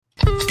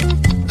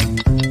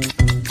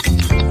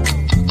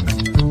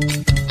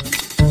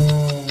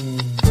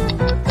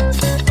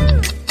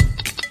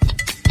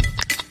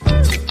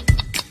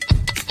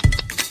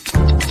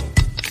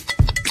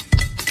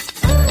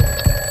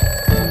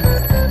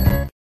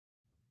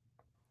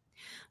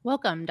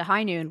Welcome to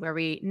High Noon, where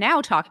we now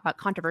talk about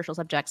controversial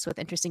subjects with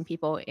interesting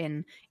people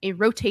in a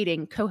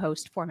rotating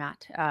co-host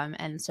format.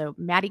 And so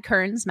Madeleine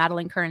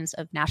Kearns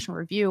of National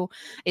Review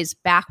is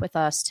back with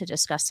us to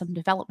discuss some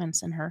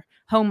developments in her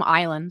home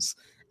islands,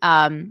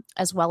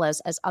 as well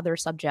as other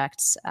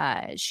subjects.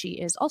 She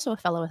is also a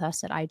fellow with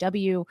us at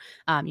IW.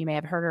 You may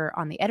have heard her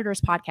on the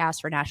Editors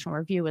Podcast for National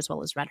Review, as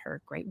well as read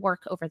her great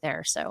work over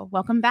there. So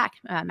welcome back,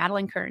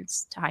 Madeleine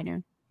Kearns, to High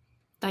Noon.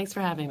 Thanks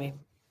for having me.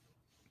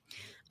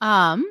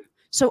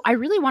 So I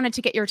really wanted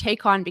to get your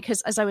take on,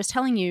 because as I was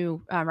telling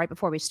you right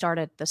before we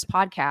started this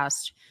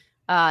podcast,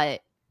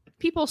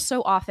 people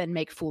so often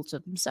make fools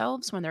of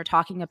themselves when they're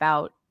talking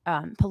about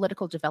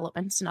political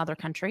developments in other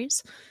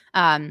countries.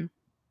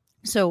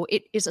 So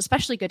it is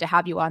especially good to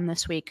have you on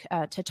this week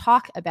to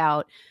talk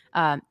about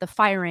the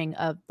firing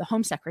of the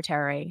Home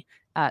Secretary,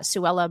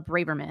 Suella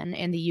Braverman,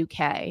 in the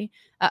UK,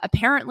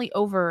 apparently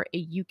over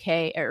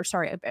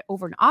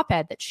over an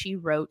op-ed that she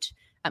wrote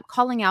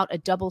calling out a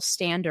double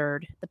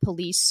standard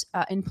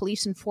in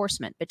police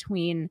enforcement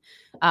between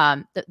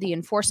the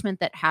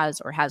enforcement that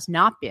has or has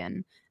not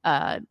been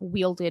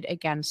wielded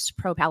against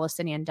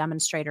pro-Palestinian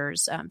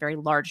demonstrators, very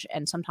large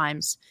and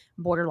sometimes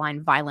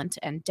borderline violent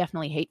and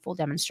definitely hateful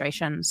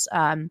demonstrations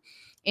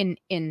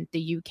in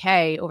the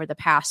UK over the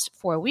past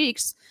 4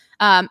 weeks.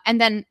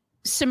 And then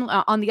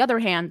on the other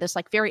hand, this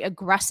very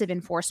aggressive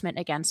enforcement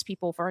against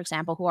people, for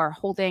example, who are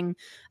holding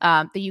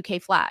the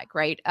UK flag,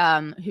 right?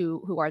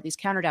 Who are these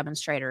counter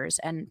demonstrators,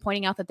 and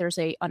pointing out that there's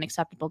a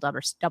unacceptable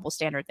double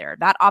standard there.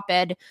 That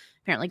op-ed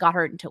apparently got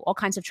her into all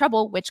kinds of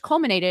trouble, which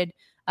culminated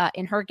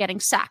in her getting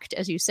sacked,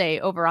 as you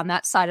say, over on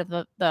that side of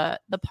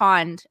the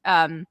pond.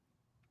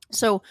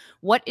 So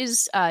what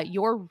is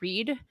your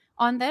read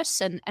on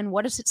this, and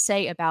what does it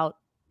say about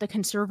the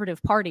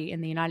Conservative Party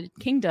in the United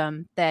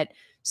Kingdom that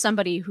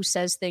somebody who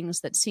says things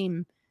that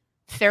seem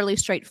fairly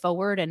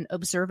straightforward and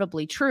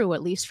observably true,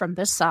 at least from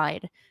this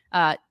side,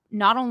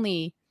 not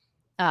only,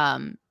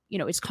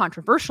 it's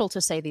controversial to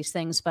say these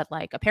things, but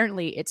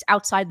apparently it's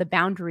outside the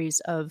boundaries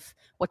of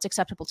what's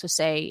acceptable to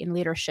say in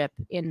leadership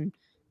in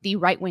the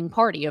right-wing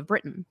party of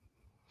Britain?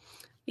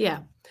 Yeah.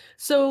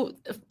 So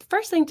the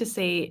first thing to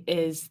say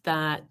is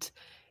that,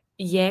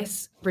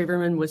 yes,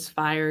 Braverman was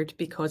fired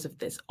because of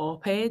this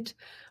op-ed,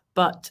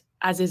 but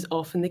as is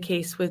often the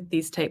case with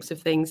these types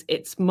of things,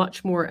 it's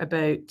much more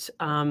about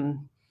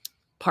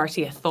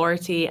party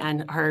authority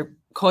and her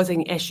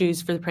causing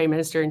issues for the Prime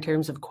Minister in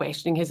terms of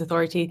questioning his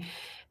authority,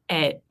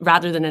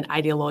 rather than an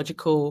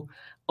ideological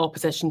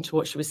opposition to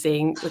what she was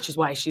saying, which is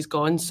why she's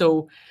gone.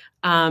 So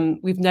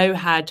we've now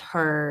had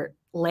her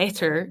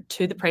letter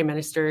to the Prime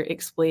Minister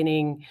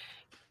explaining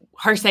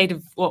her side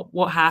of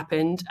what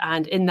happened.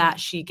 And in that,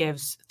 she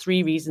gives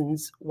 3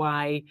 reasons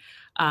why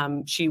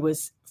she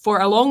was, for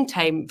a long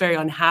time, very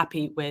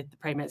unhappy with the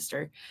Prime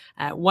Minister.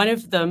 One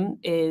of them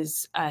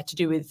is to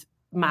do with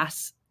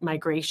mass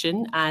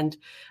migration. And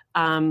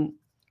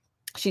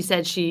she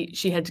said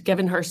she had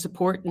given her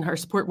support, and her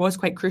support was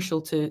quite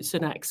crucial to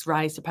Sunak's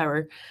rise to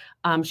power.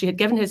 She had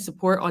given his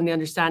support on the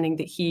understanding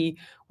that he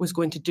was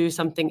going to do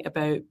something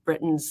about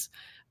Britain's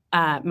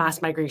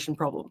mass migration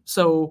problem.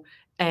 So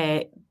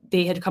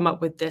they had come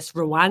up with this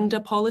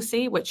Rwanda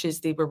policy, which is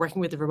they were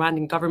working with the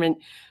Rwandan government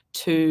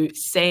to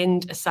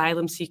send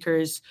asylum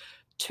seekers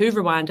to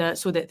Rwanda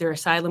so that their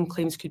asylum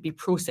claims could be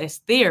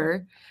processed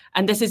there.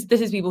 And this is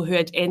people who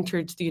had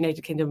entered the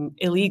United Kingdom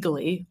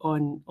illegally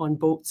on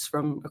boats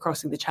from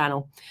crossing the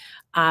Channel.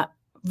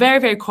 Very,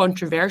 very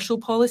controversial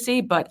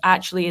policy, but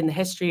actually in the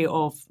history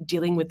of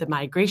dealing with the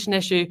migration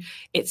issue,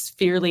 it's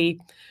fairly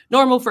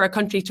normal for a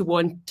country to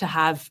want to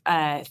have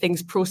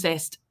things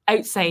processed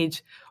outside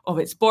of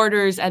its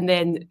borders and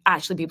then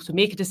actually be able to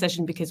make a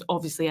decision, because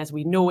obviously, as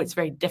we know, it's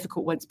very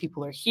difficult once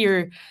people are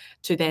here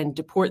to then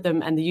deport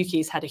them, and the UK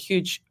has had a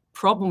huge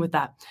problem with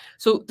that.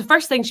 So the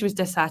first thing she was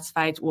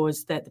dissatisfied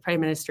was that the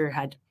Prime Minister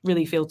had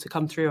really failed to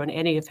come through on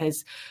any of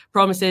his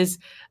promises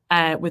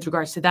with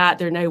regards to that.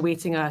 They're now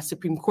waiting a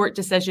Supreme Court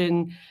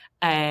decision.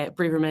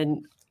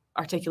 Braverman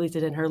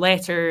articulated in her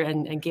letter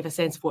and gave a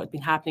sense of what had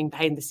been happening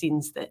behind the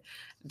scenes, that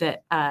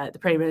the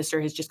Prime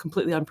Minister is just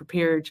completely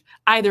unprepared.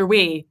 Either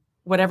way,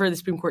 whatever the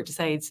Supreme Court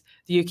decides,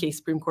 the UK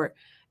Supreme Court,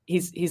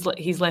 he's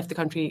left the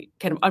country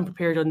kind of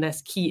unprepared on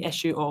this key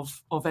issue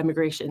of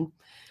immigration.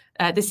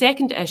 The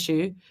second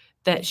issue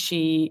that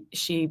she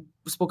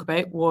spoke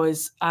about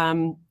was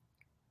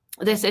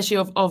this issue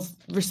of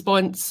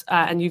response,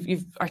 and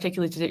you've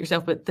articulated it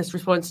yourself, but this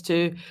response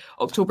to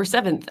October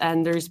 7th.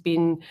 And there's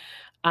been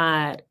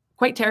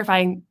quite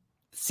terrifying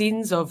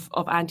scenes of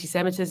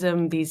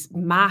anti-Semitism, these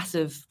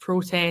massive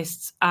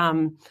protests.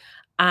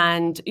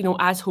 And,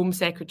 as Home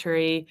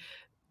Secretary,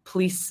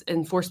 police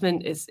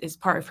enforcement is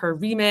part of her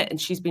remit, and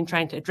she's been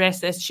trying to address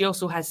this. She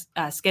also has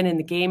skin in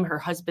the game. Her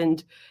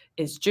husband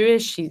is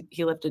Jewish.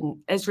 He lived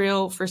in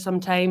Israel for some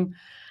time.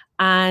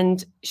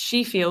 And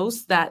she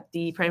feels that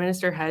the Prime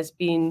Minister has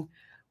been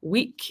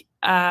weak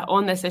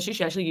on this issue.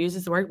 She actually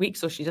uses the word weak,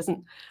 so she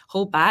doesn't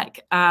hold back.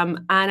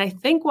 And I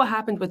think what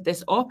happened with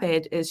this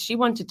op-ed is she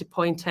wanted to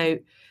point out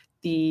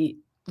the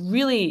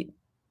really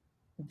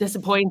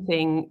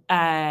disappointing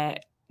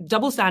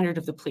double standard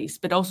of the police,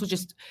 but also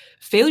just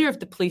failure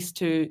of the police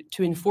to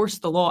enforce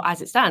the law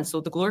as it stands.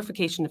 So the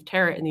glorification of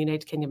terror in the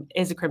United Kingdom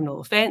is a criminal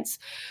offence.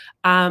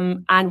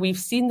 And we've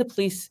seen the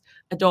police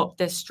adopt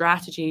this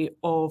strategy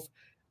of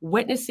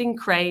witnessing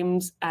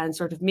crimes and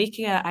sort of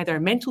making either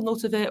a mental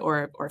note of it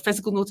or a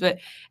physical note of it,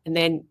 and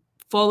then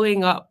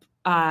following up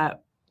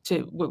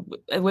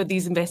with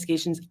these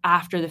investigations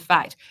after the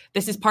fact.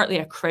 This is partly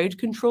a crowd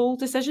control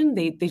decision.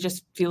 They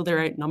just feel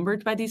they're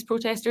outnumbered by these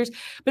protesters.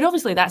 But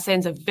obviously that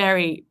sends a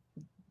very,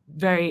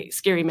 very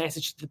scary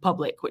message to the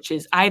public, which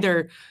is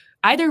either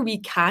we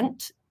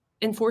can't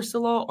enforce the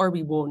law or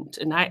we won't.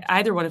 And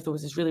either one of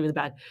those is really, really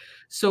bad.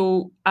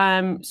 So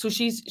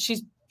she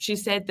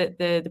said that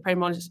the Prime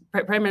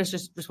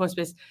Minister's response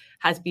to this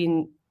has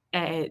been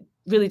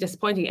really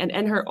disappointing. And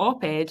in her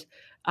op-ed,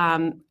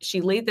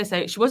 she laid this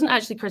out. She wasn't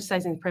actually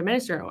criticizing the Prime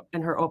Minister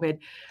in her op-ed,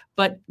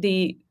 but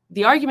the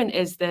argument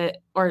is that,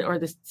 or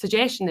the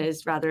suggestion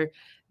is rather,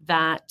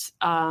 that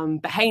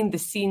behind the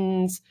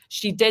scenes,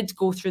 she did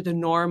go through the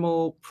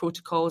normal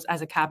protocols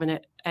as a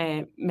cabinet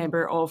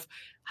member of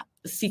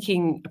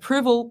seeking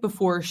approval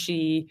before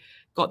she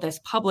got this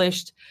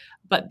published,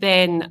 but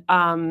then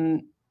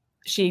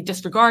she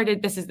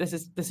disregarded, this is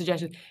the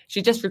suggestion,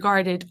 she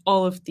disregarded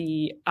all of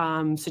the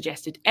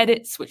suggested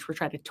edits, which were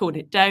trying to tone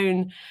it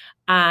down,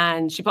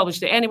 and she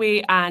published it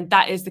anyway, and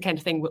that is the kind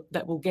of thing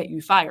that will get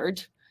you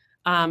fired.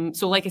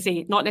 So like I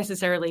say, not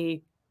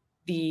necessarily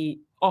the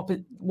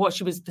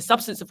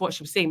substance of what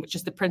she was saying, but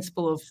just the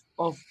principle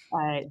of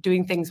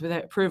doing things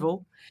without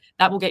approval,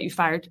 that will get you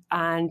fired.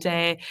 And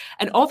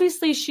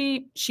obviously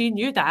she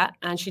knew that,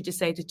 and she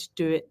decided to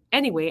do it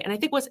anyway. And I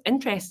think what's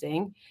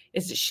interesting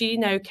is that she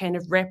now kind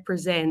of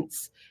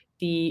represents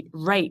the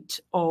right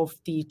of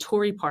the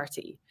Tory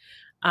party.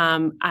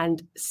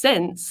 And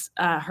since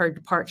her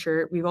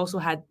departure, we've also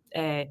had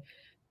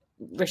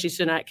Rishi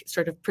Sunak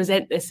sort of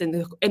present this in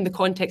the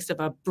context of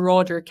a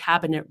broader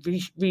cabinet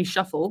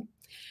reshuffle.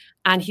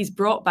 And he's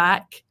brought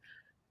back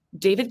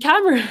David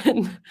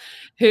Cameron,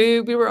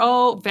 who we were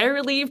all very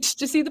relieved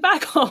to see the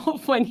back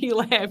of when he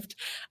left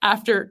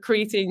after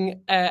creating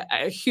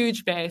a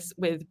huge mess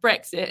with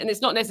Brexit. And I'm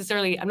not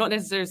necessarily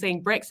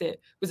saying Brexit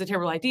was a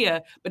terrible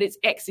idea, but its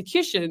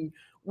execution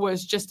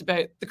was just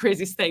about the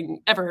craziest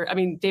thing ever. I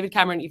mean, David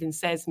Cameron even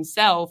says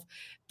himself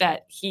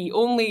that he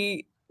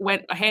only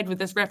went ahead with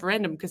this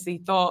referendum because he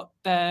thought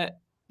that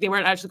they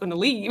weren't actually going to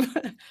leave.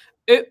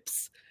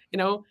 Oops,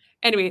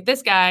 Anyway,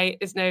 this guy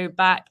is now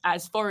back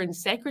as Foreign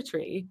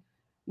Secretary,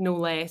 no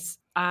less,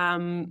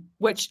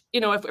 which,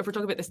 if we're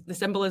talking about the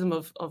symbolism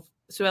of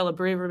Suella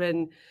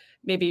Braverman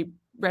maybe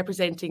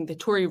representing the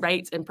Tory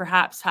right and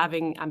perhaps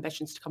having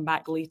ambitions to come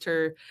back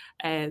later,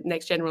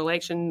 next general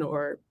election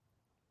or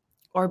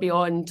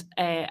beyond,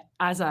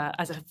 as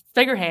a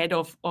figurehead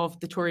of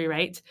the Tory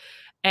right,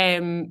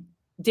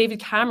 David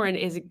Cameron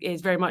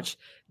is very much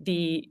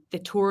the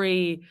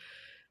Tory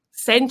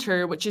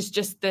centre, which is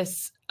just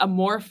this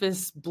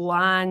amorphous,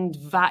 bland,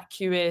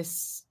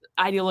 vacuous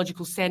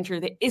ideological centre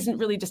that isn't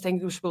really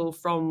distinguishable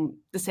from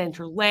the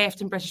centre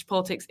left in British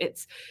politics.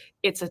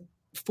 It's a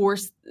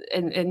force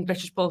in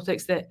British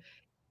politics that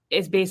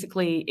is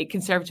basically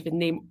conservative in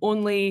name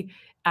only.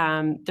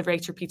 The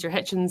writer Peter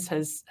Hitchens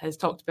has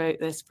talked about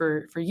this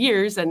for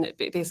years, and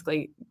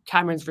basically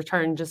Cameron's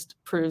return just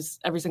proves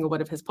every single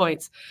one of his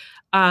points.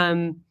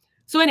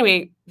 So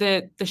anyway,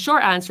 the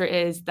short answer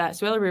is that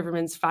Suella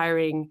Braverman's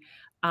firing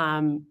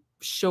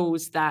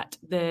shows that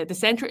the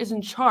centre is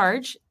in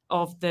charge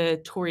of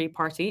the Tory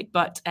party,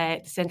 but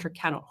the centre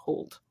cannot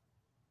hold.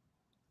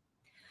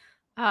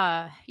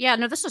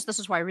 This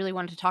is why I really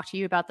wanted to talk to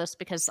you about this,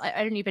 because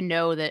I didn't even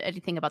know that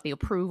anything about the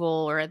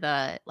approval or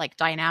the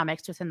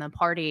dynamics within the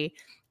party,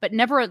 but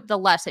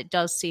nevertheless, it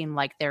does seem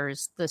like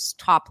there's this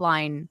top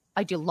line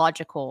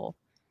ideological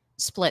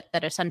split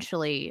that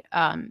essentially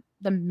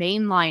the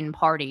mainline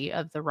party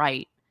of the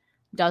right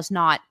does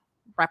not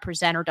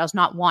represent or does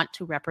not want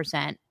to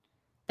represent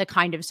the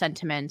kind of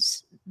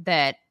sentiments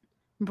that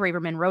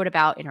Braverman wrote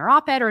about in her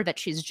op-ed or that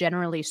she's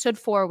generally stood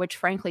for, which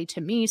frankly to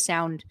me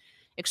sound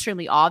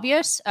extremely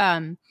obvious.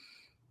 I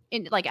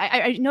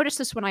noticed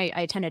this when I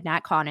attended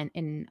NatCon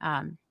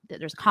in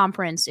there's a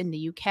conference in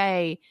the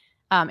UK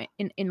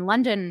in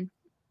London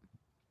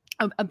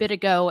a bit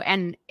ago,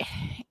 and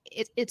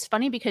it's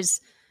funny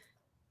because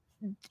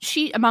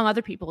she, among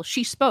other people,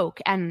 she spoke,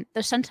 and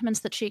the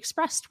sentiments that she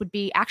expressed would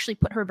be actually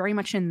put her very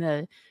much in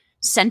the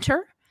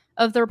center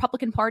of the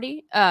Republican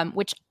Party,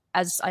 which,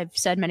 as I've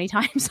said many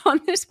times on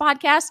this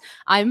podcast,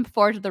 I'm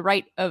far to the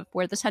right of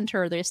where the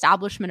center, the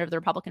establishment of the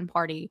Republican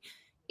Party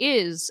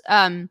is.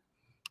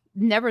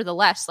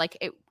 Nevertheless,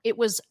 it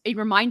was a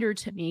reminder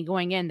to me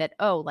going in that,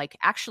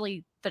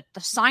 actually the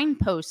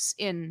signposts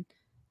in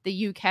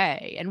the UK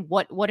and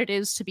what it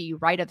is to be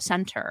right of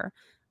center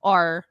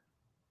are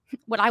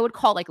what I would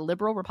call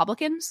liberal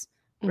Republicans,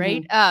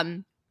 right?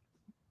 Mm-hmm.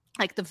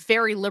 The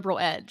very liberal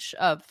edge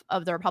of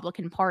the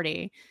Republican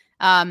Party.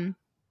 And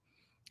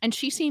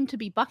she seemed to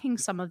be bucking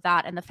some of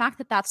that. And the fact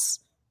that that's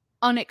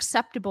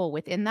unacceptable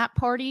within that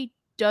party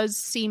does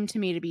seem to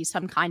me to be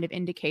some kind of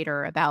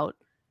indicator about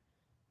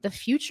the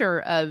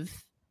future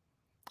of.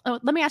 Oh,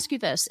 let me ask you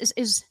this: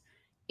 is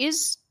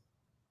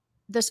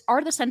this,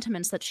 are the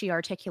sentiments that she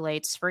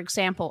articulates, for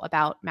example,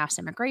 about mass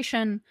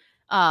immigration,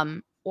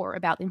 or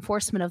about the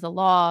enforcement of the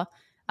law,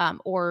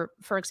 or,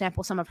 for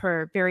example, some of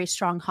her very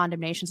strong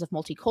condemnations of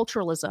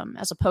multiculturalism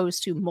as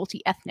opposed to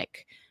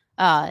multi-ethnic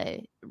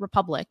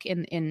republic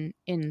in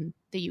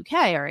the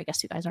UK, or I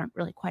guess you guys aren't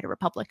really quite a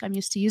republic. I'm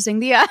used to using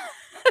the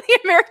the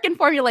American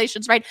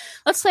formulations, right?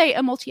 Let's say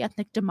a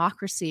multi-ethnic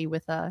democracy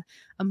with a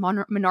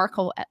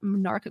monarchical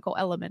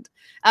element.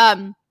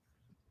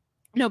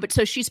 No, but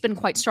so she's been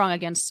quite strong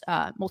against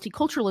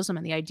multiculturalism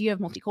and the idea of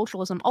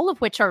multiculturalism, all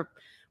of which are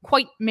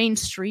quite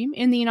mainstream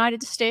in the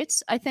United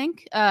States, I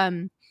think.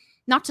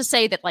 Not to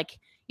say that, like,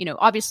 you know,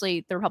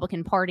 obviously the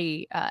Republican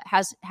Party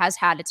has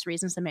had its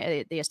reasons.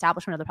 The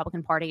establishment of the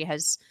Republican Party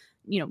has,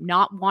 you know,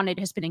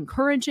 has been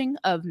encouraging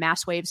of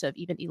mass waves of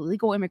even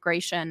illegal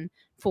immigration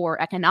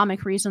for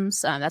economic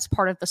reasons. That's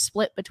part of the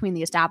split between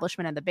the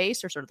establishment and the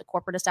base, or sort of the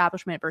corporate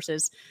establishment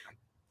versus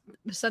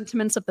the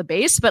sentiments of the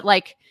base. But,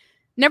 like,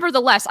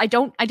 nevertheless, I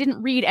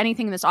didn't read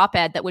anything in this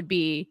op-ed that would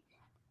be,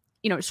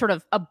 you know, sort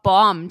of a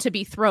bomb to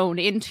be thrown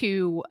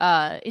into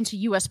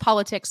U.S.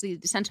 politics. The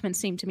sentiments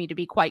seem to me to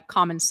be quite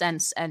common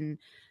sense and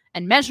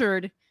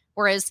measured,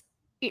 whereas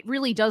it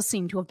really does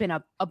seem to have been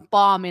a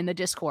bomb in the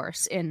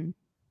discourse in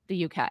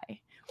the UK.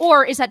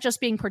 Or is that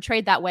just being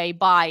portrayed that way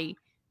by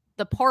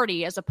the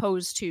party as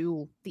opposed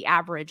to the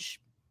average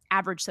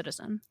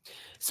citizen?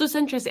 So it's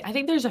interesting. I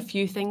think there's a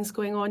few things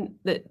going on.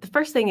 The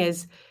first thing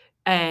is,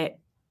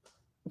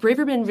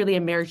 Braverman really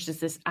emerged as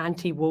this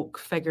anti-woke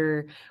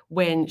figure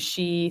when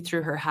she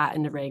threw her hat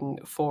in the ring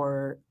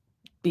for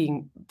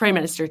being Prime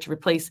Minister to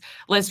replace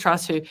Liz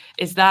Truss, who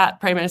is that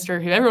Prime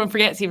Minister who everyone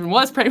forgets even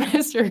was Prime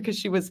Minister because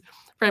she was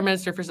Prime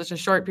Minister for such a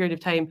short period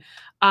of time.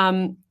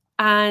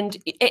 And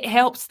it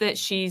helps that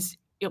she's,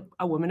 you know,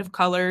 a woman of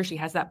colour. She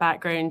has that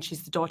background.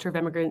 She's the daughter of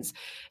immigrants.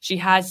 She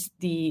has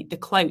the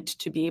clout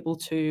to be able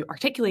to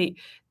articulate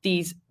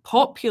these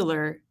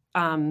popular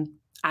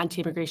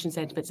anti-immigration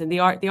sentiments, and they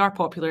are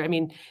popular. I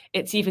mean,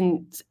 it's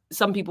even,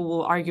 some people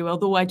will argue,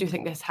 although I do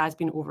think this has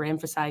been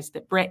overemphasized,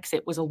 that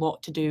Brexit was a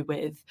lot to do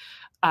with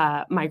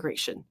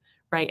migration,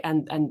 right?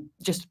 And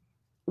just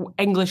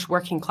English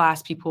working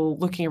class people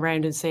looking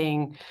around and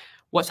saying,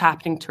 what's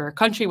happening to our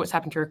country, what's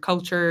happening to our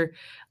culture,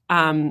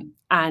 and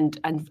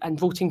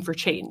voting for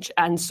change.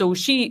 And so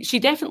she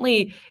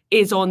definitely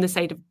is on the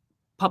side of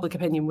public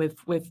opinion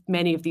with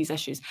many of these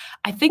issues.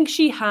 I think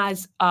she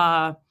has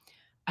a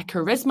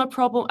charisma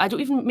problem.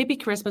 Maybe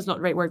charisma is not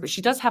the right word, but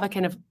she does have a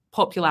kind of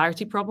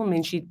popularity problem. I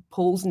mean, she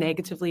polls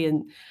negatively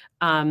in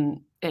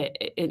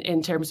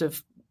terms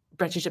of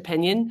British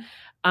opinion,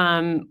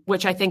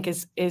 which I think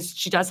is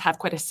she does have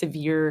quite a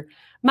severe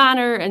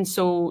manner. And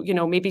so, you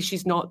know, maybe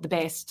she's not the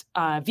best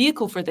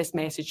vehicle for this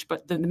message,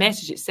 but the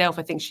message itself,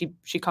 I think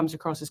she comes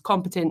across as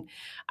competent,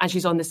 and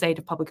she's on the side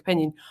of public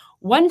opinion.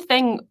 One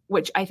thing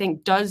which I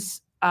think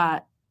does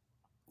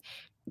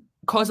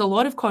cause a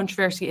lot of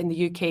controversy in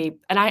the UK,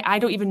 and I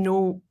don't even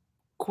know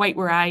quite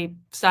where I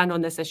stand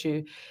on this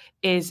issue,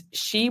 is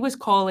she was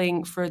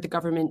calling for the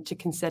government to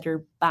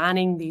consider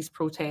banning these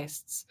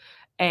protests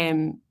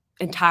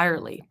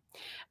entirely.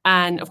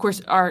 And of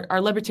course,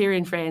 our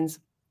libertarian friends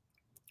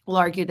will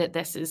argue that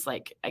this is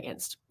like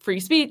against free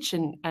speech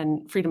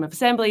and freedom of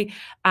assembly.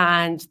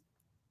 And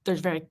there's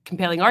a very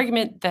compelling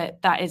argument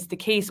that that is the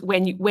case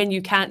when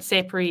you can't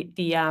separate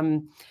the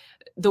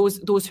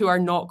those who are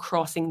not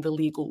crossing the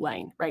legal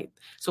line, right?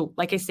 So,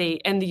 like I say,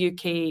 in the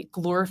UK,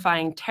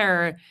 glorifying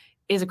terror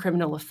is a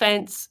criminal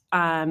offence.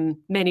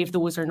 Many of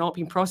those are not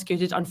being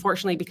prosecuted,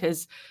 unfortunately,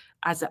 because,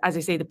 as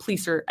I say, the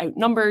police are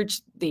outnumbered.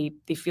 They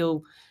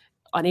feel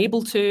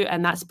unable to,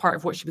 and that's part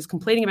of what she was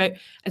complaining about.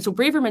 And so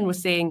Braverman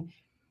was saying,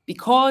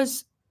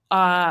 because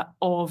there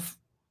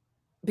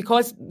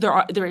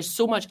is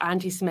so much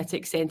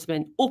anti-Semitic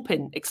sentiment,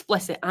 open,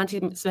 explicit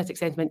anti-Semitic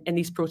sentiment in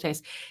these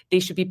protests, they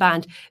should be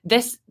banned.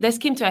 This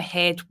came to a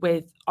head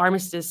with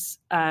Armistice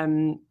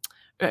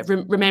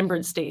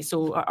Remembrance Day,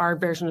 so our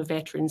version of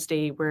Veterans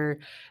Day, where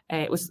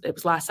it was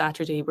last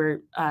Saturday,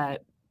 where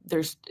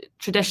there's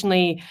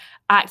traditionally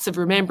acts of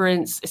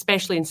remembrance,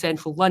 especially in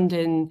central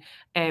London,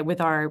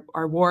 with our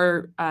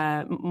war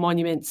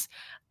monuments.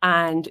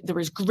 And there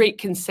was great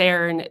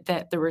concern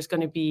that there was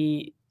going to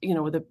be, you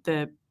know,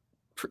 the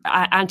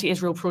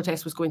anti-Israel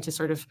protest was going to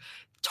sort of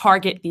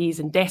target these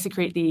and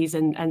desecrate these.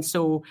 And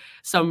so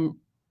some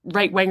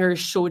right-wingers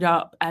showed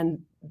up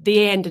and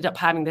they ended up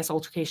having this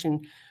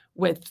altercation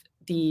with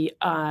the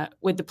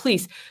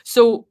police.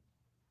 So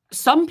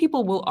some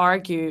people will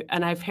argue,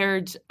 and I've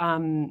heard,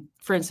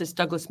 for instance,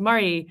 Douglas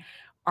Murray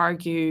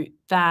argue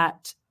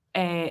that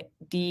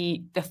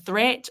the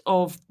threat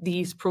of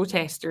these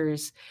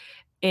protesters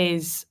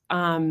is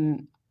I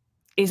mean,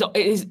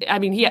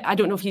 I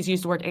don't know if he's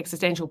used the word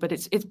existential, but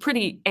it's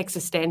pretty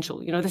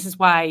existential. You know, this is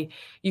why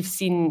you've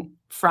seen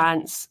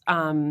France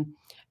come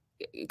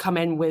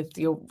in with,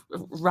 you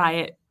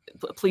know,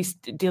 police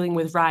dealing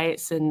with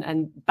riots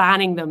and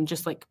banning them,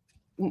 just like,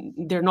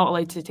 they're not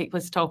allowed to take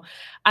place at all.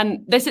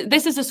 And this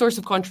is a source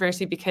of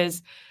controversy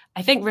because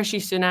I think Rishi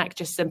Sunak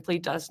just simply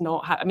does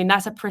not have. I mean,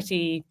 that's a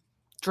pretty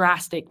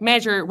drastic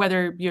measure.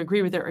 Whether you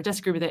agree with it or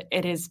disagree with it,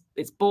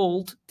 it's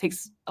bold.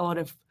 Takes a lot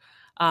of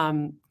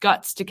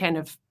guts to kind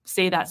of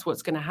say that's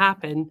what's going to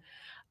happen.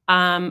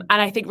 And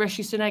I think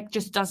Rishi Sunak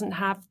just doesn't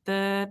have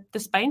the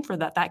spine for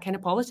that kind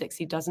of politics.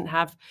 He doesn't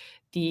have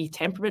the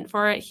temperament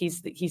for it.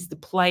 He's the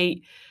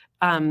polite,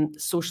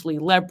 socially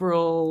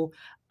liberal,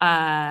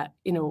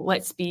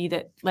 let's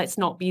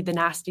not be the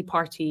nasty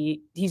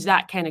party. He's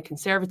that kind of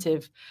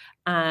conservative.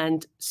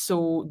 And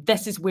so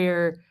this is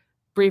where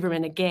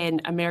Braverman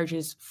again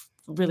emerges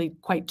really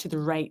quite to the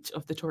right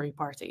of the Tory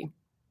party.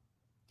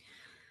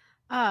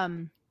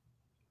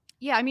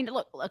 Yeah, I mean,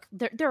 look,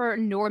 there are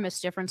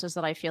enormous differences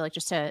that I feel like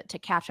just to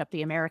catch up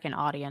the American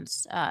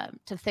audience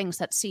to things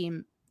that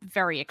seem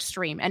very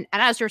extreme. And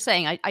as you're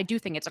saying, I do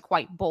think it's a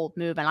quite bold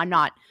move, and I'm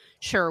not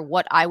sure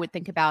what I would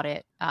think about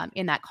it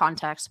in that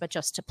context, but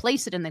just to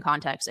place it in the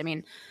context, I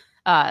mean,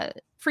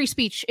 free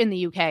speech in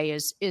the UK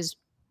is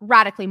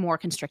radically more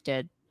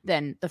constricted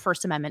than the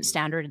First Amendment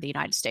standard in the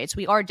United States.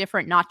 We are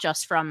different, not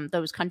just from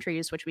those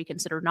countries which we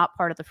consider not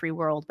part of the free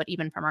world, but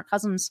even from our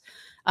cousins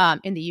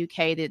in the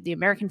UK. The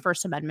American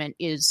First Amendment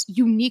is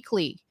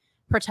uniquely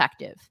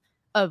protective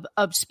of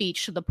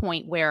speech to the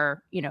point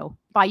where,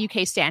 by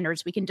UK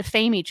standards, we can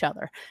defame each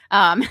other,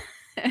 and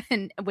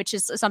which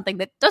is something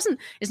that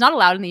is not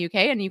allowed in the UK,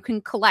 and you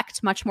can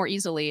collect much more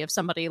easily if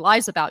somebody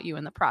lies about you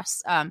in the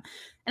press. And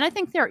I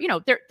think there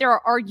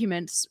are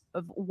arguments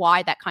of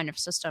why that kind of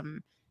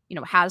system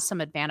has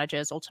some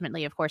advantages.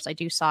 Ultimately, of course, I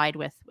do side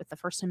with the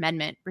First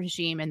Amendment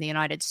regime in the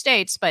United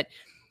States. But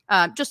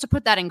just to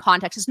put that in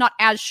context, it's not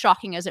as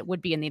shocking as it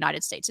would be in the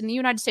United States. In the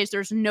United States,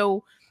 there's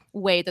no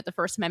way that the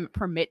First Amendment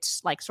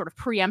permits like sort of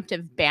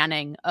preemptive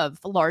banning of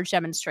large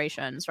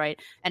demonstrations, right?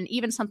 And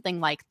even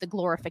something like the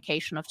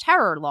glorification of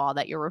terror law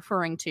that you're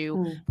referring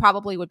to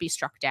probably would be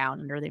struck down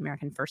under the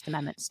American First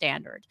Amendment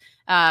standard.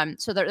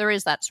 So there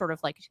is that sort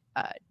of like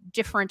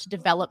different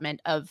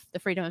development of the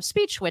freedom of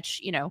speech,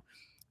 which,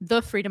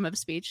 the freedom of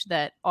speech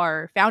that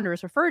our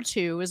founders referred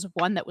to is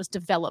one that was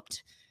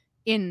developed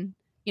in,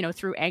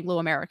 through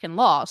Anglo-American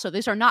law. So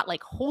these are not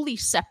like wholly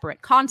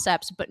separate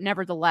concepts, but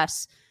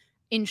nevertheless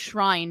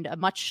enshrined a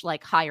much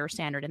like higher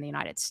standard in the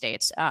United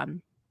States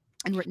and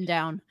written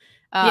down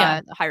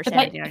the higher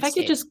standard in the United States. If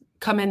I could just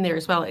come in there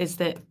as well, is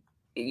that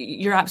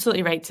you're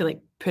absolutely right to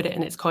like put it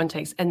in its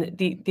context. And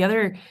the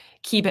other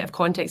key bit of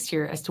context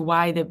here as to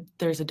why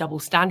there's a double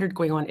standard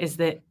going on is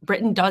that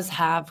Britain does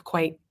have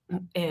quite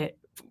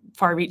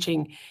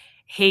far-reaching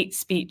hate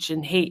speech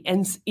and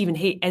even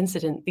hate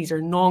incident. These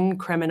are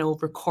non-criminal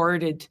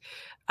recorded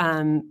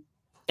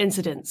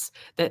incidents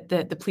that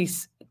the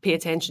police pay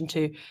attention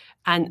to,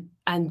 and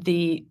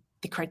the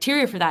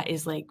criteria for that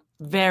is like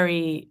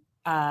very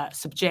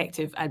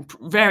subjective and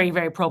very,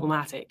 very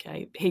problematic.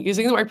 I hate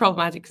using the word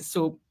problematic because it's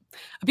so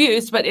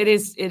abused, but it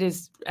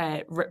is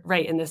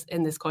right in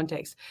this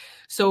context.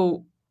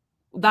 So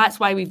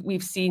that's why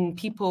we've seen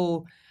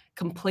people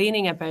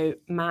complaining about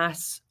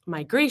mass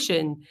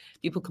migration,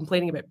 people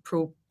complaining about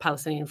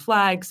pro-Palestinian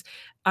flags,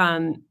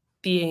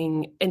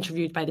 being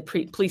interviewed by the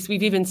police.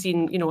 We've even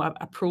seen,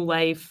 a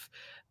pro-life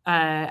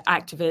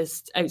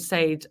activist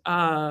outside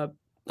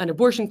an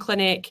abortion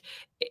clinic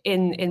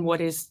in what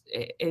is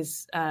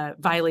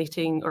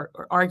violating or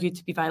argued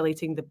to be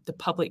violating the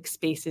public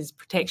spaces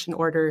protection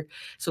order,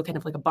 so kind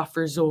of like a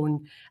buffer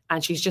zone.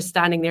 And she's just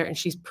standing there and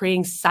she's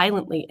praying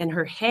silently in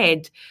her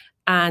head,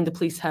 and the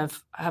police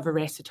have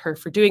arrested her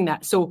for doing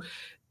that. So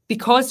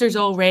because there's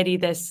already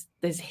this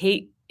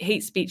hate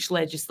speech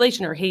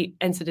legislation or hate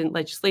incident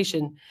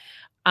legislation,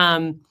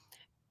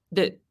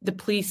 the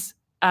police,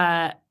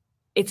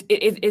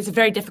 it's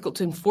very difficult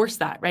to enforce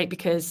that, right?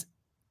 Because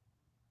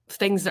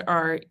things that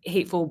are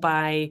hateful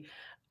by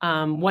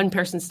one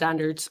person's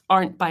standards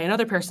aren't by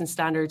another person's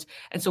standards.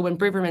 And so when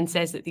Braverman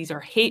says that these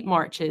are hate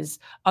marches,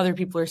 other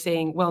people are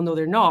saying, well, no,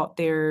 they're not.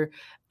 They're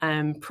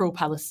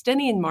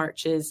pro-Palestinian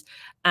marches.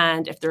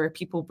 And if there are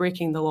people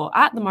breaking the law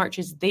at the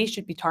marches, they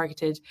should be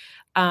targeted.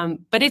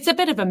 But it's a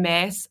bit of a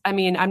mess. I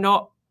mean, I'm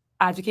not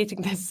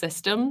advocating this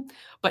system,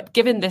 but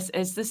given this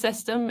is the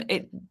system,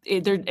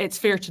 it's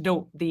fair to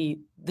note the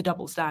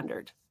double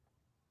standard.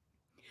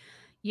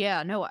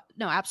 Yeah, no,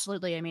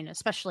 absolutely. I mean,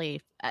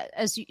 especially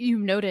as you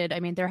noted, I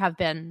mean, there have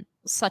been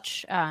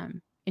such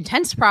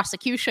intense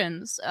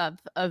prosecutions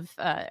of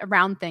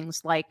around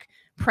things like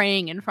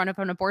praying in front of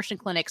an abortion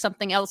clinic,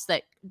 something else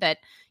that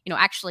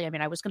actually, I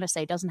mean, I was going to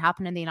say doesn't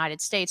happen in the United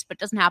States, but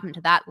doesn't happen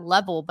to that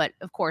level. But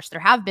of course, there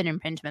have been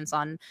impingements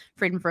on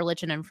freedom of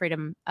religion and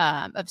freedom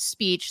of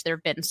speech. There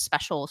have been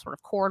special sort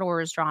of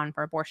corridors drawn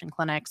for abortion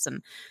clinics,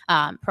 and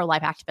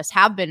pro-life activists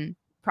have been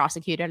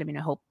prosecuted. I mean,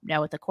 I hope now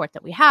with the court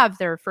that we have,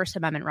 their First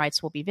Amendment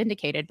rights will be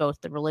vindicated,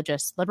 both the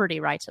religious liberty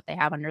rights that they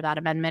have under that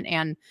amendment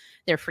and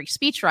their free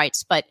speech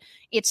rights. But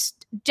it's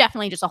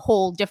definitely just a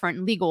whole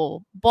different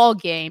legal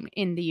ballgame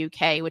in the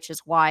UK, which is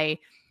why,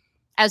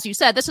 as you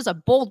said, this is a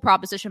bold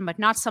proposition, but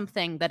not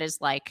something that is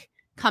like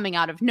coming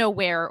out of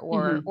nowhere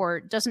Mm-hmm. or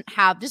doesn't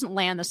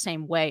land the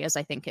same way as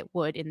I think it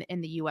would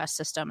in the US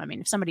system. I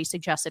mean, if somebody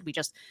suggested we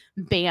just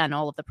ban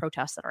all of the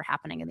protests that are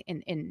happening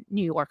in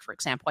New York, for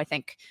example, I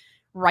think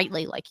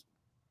rightly like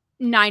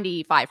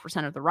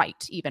 95% of the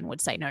right even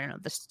would say, no,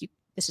 this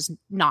is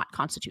not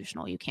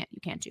constitutional. You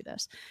can't do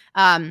this.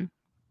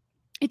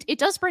 It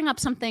does bring up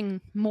something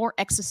more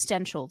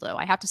existential, though.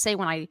 I have to say,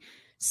 when I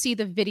see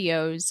the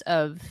videos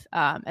of,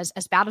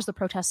 as bad as the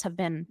protests have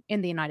been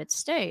in the United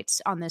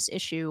States on this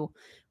issue,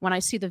 when I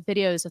see the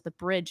videos of the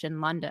bridge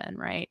in London,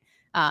 right,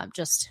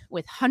 just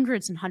with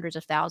hundreds and hundreds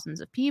of thousands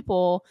of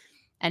people,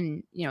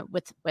 and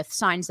with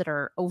signs that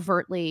are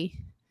overtly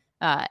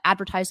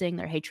advertising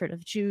their hatred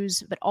of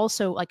Jews, but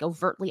also like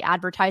overtly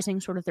advertising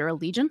sort of their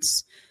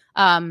allegiance,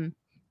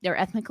 their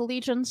ethnic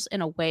allegiance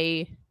in a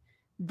way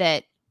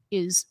that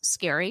is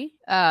scary,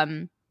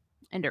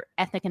 and their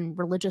ethnic and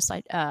religious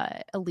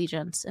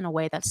allegiance in a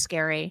way that's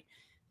scary.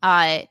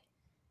 It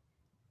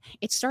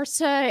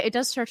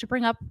does start to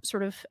bring up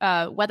sort of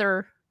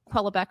whether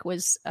Quellebec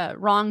was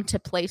wrong to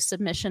place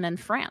submission in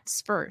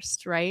France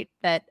first, right?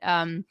 That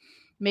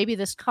maybe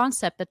this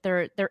concept that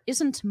there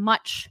isn't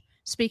much.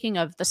 Speaking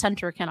of the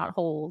center cannot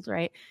hold,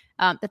 right?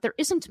 That there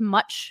isn't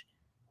much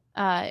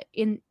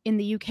in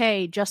the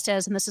UK, just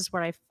as, and this is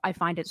where I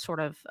find it sort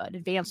of an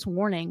advanced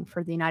warning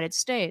for the United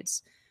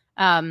States.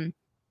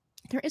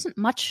 There isn't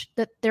much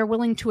that they're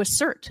willing to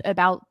assert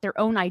about their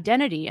own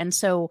identity, and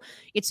so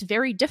it's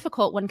very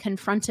difficult when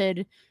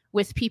confronted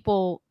with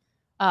people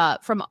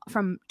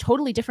from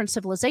totally different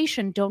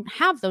civilization, don't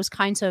have those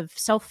kinds of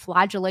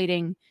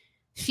self-flagellating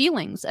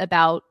feelings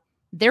about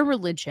their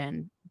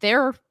religion,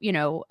 their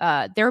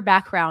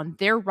background,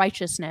 their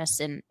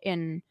righteousness,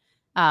 in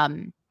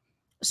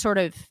sort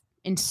of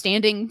in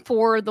standing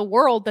for the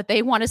world that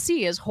they want to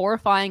see, as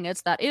horrifying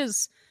as that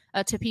is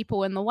to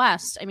people in the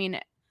West. I mean,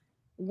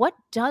 what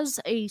does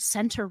a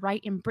center right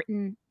in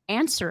Britain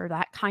answer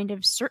that kind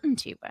of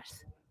certainty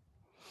with?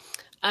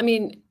 I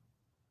mean,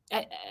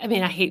 I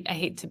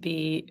hate to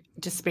be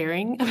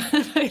despairing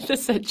about the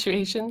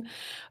situation,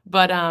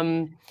 but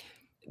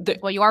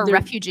well, you are a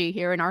refugee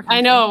here in our country.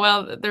 I know.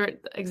 Well,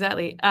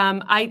 exactly.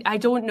 I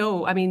don't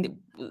know. I mean,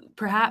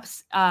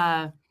 perhaps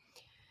 10,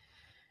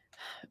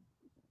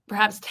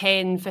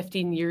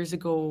 15 years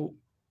ago,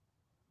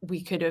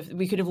 we could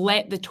have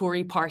let the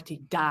Tory party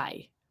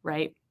die,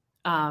 right?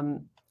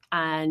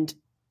 And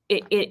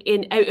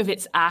it out of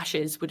its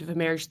ashes would have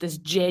emerged this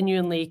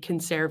genuinely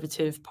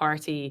conservative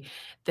party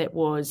that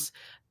was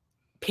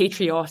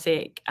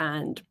patriotic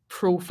and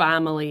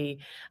pro-family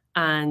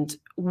and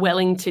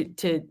willing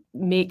to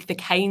make the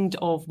kinds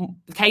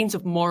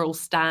of moral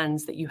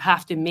stands that you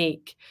have to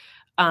make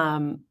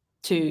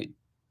to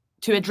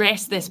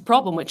address this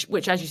problem,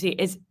 which as you say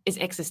is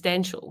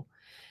existential.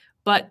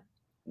 But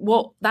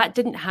that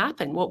didn't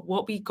happen.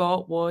 What we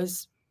got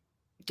was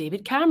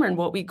David Cameron.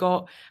 What we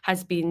got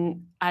has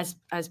been, as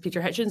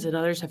Peter Hitchens and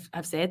others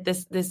have said,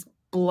 this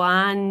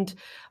bland,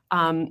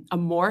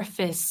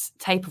 amorphous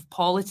type of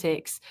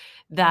politics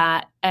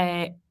that's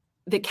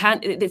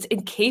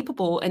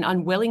incapable and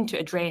unwilling to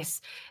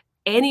address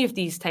any of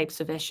these types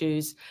of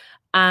issues,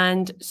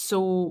 and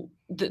so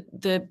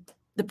the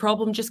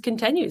problem just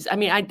continues. I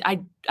mean,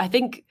 I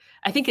think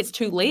it's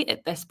too late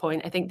at this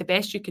point. I think the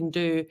best you can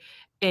do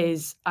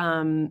is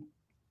live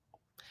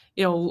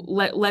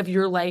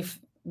your life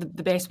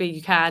the best way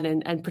you can,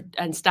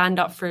 and stand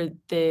up for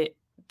the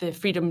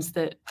freedoms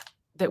that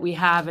we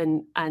have,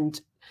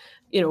 and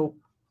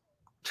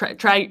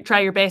try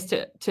your best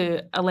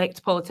to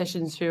elect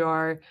politicians who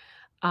are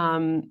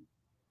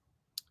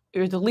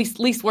the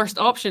least worst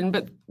option.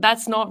 But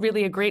that's not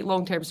really a great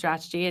long-term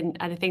strategy, and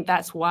I think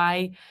that's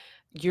why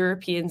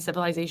European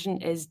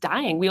civilization is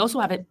dying. We also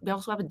have a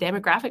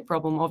demographic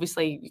problem.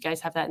 Obviously, you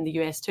guys have that in the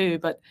US too,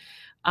 but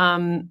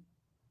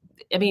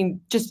I mean,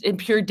 just in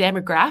pure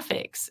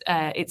demographics,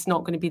 it's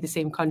not going to be the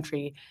same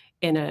country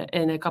in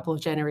a couple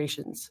of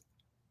generations.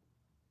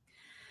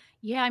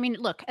 Yeah, I mean,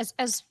 look,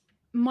 as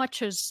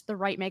much as the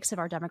right makes of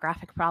our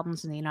demographic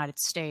problems in the United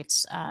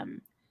States,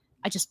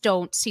 I just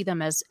don't see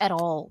them as at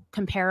all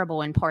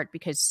comparable, in part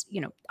because,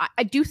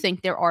 I do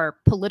think there are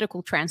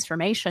political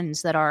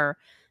transformations that are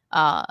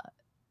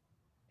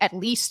at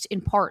least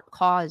in part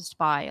caused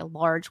by a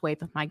large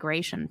wave of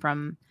migration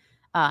from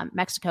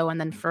Mexico and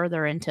then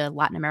further into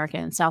Latin America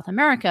and South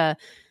America.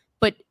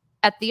 But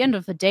at the end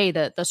of the day,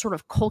 the sort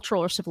of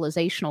cultural or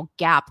civilizational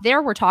gap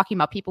there, we're talking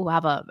about people who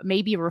have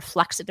maybe a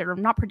reflexive, they're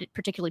not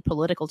particularly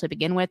political to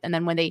begin with. And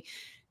then when they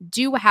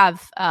do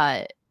have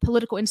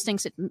political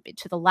instincts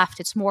to the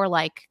left, it's more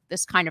like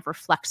this kind of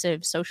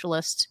reflexive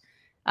socialist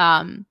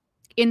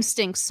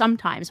instincts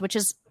sometimes, which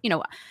is,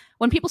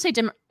 when people say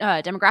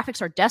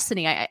demographics are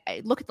destiny, I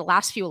look at the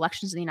last few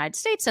elections in the United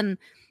States, and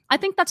I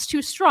think that's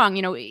too strong.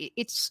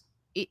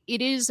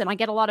 It is, and I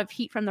get a lot of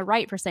heat from the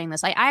right for saying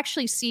this. I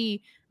actually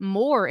see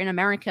more in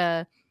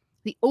America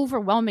the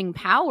overwhelming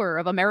power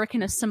of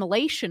American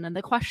assimilation, and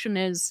the question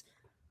is,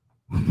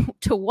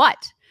 to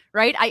what?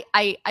 right?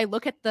 I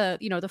look at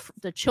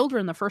the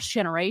children, the first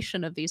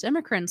generation of these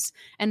immigrants,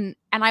 and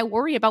I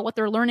worry about what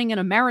they're learning in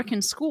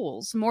American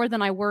schools more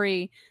than I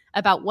worry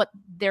about what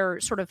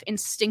their sort of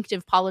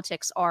instinctive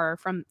politics are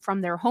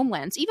from their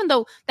homelands, even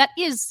though that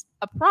is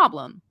a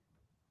problem.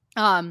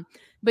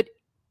 But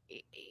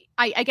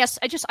I guess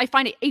I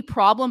find it a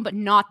problem, but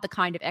not the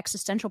kind of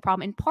existential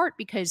problem, in part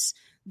because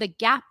the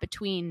gap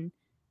between,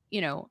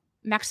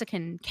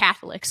 Mexican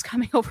Catholics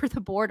coming over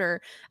the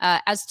border,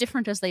 as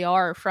different as they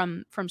are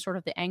from sort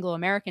of the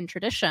Anglo-American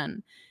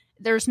tradition,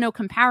 there's no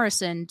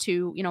comparison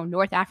to,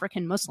 North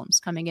African Muslims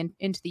coming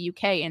into the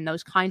UK in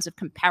those kinds of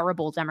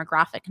comparable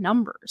demographic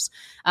numbers.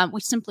 We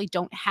simply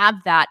don't have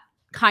that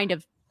kind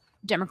of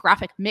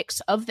demographic mix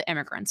of the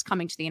immigrants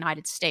coming to the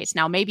United States.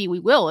 Now, maybe we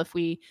will if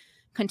we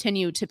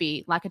continue to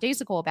be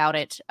lackadaisical about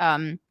it.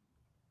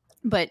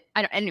 But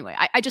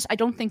I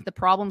don't think the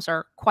problems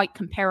are quite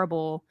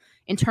comparable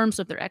in terms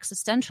of their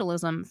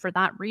existentialism for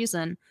that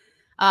reason.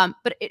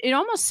 But it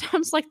almost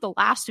sounds like the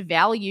last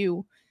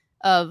value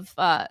of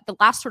the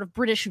last sort of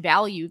British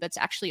value that's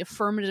actually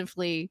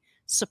affirmatively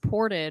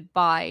supported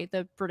by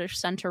the British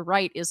center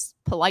right is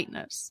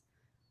politeness,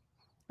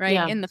 right?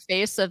 Yeah. In the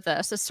face of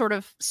this sort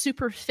of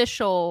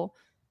superficial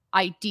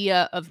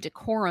idea of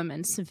decorum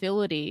and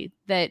civility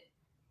that,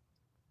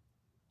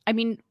 I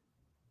mean,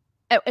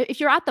 if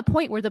you're at the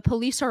point where the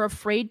police are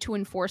afraid to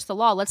enforce the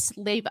law, let's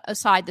leave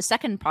aside the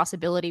second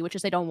possibility, which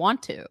is they don't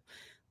want to.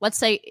 Let's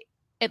say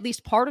at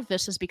least part of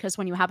this is because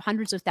when you have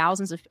hundreds of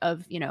thousands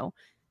of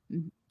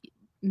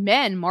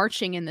men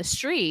marching in the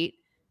street,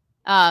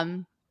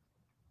 that,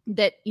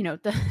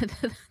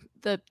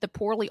 the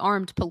poorly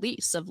armed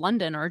police of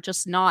London are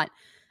just not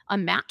a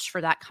match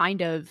for that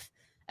kind of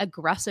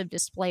aggressive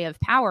display of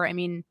power. I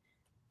mean,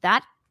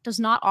 that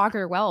does not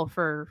augur well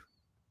for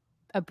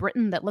a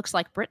Britain that looks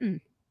like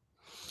Britain.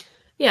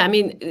 Yeah, I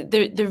mean,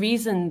 the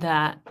reason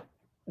that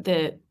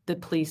the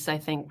police, I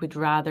think, would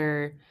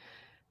rather,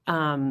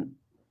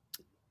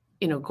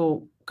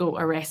 go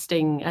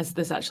arresting, as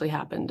this actually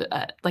happened,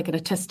 like an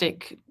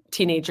autistic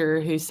teenager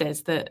who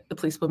says that the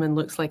policewoman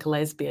looks like a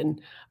lesbian.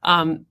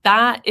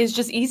 That is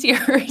just easier.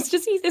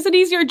 It's an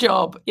easier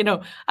job.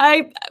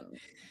 I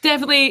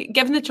definitely,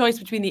 given the choice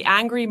between the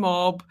angry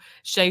mob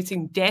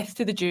shouting "Death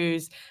to the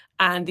Jews"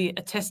 and the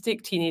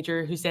autistic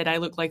teenager who said I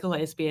look like a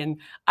lesbian,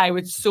 I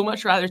would so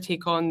much rather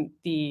take on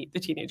the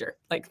teenager.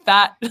 Like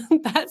that.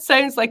 That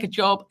sounds like a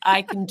job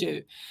I can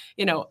do.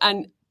 We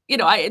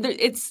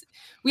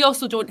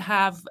also don't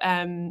have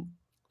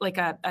like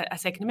a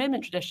Second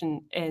Amendment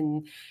tradition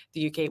in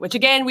the UK, which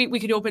again we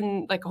could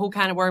open like a whole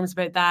can of worms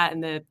about that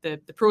and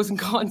the pros and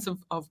cons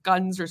of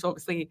guns. There's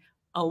obviously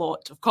a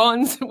lot of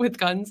cons with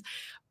guns,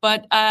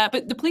 but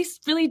the police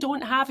really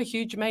don't have a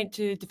huge amount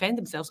to defend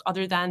themselves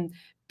other than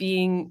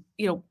being,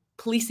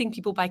 policing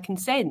people by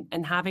consent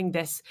and having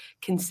this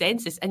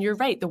consensus. And you're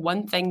right, the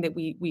one thing that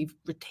we've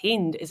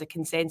retained is a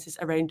consensus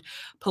around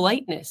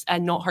politeness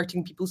and not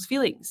hurting people's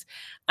feelings.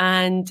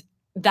 And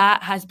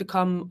that has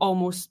become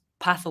almost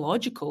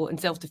pathological and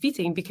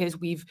self-defeating because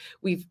we've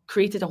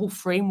created a whole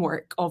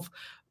framework of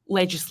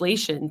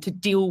legislation to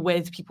deal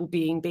with people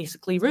being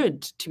basically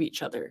rude to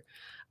each other,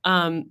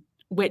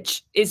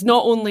 which is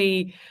not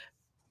only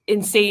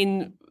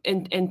insane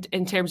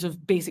in terms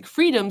of basic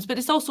freedoms, but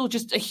it's also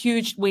just a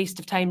huge waste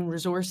of time and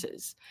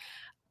resources.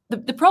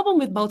 The problem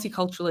with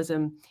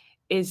multiculturalism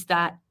is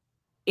that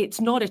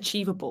it's not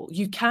achievable.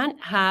 You can't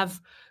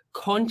have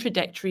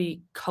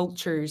contradictory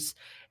cultures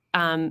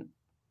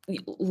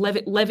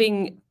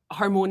living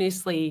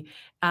harmoniously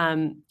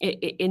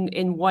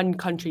in one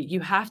country. You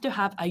have to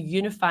have a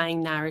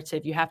unifying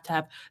narrative. You have to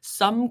have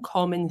some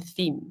common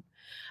theme.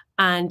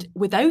 And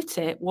without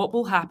it, what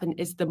will happen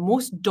is the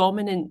most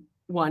dominant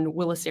one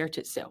will assert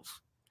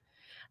itself.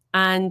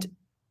 And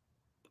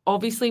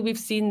obviously we've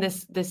seen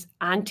this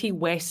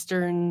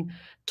anti-Western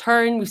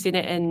turn. We've seen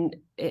it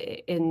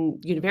in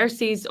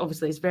universities.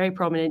 Obviously it's very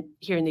prominent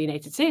here in the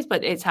United States,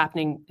 but it's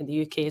happening in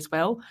the UK as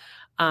well.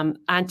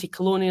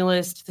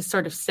 Anti-colonialist, this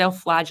sort of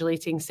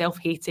self-flagellating,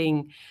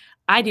 self-hating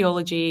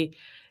ideology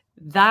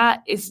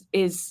that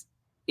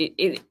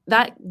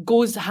that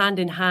goes hand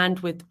in hand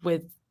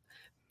with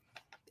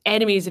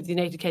enemies of the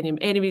United Kingdom,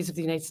 enemies of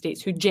the United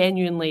States who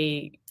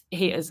genuinely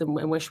hate us and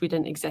wish we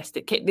didn't exist.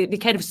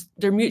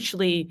 They're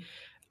mutually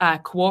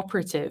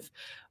cooperative.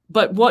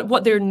 But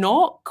what they're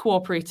not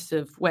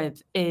cooperative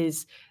with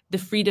is the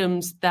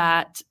freedoms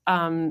that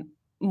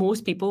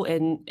most people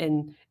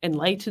in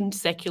enlightened,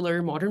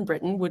 secular, modern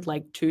Britain would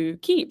like to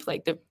keep,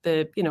 like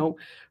the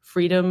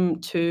freedom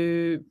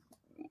to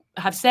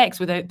have sex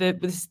without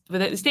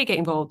the state getting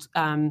involved,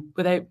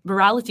 without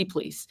morality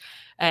police,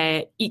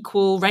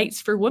 equal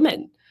rights for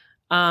women,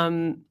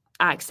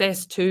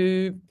 access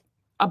to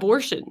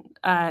abortion.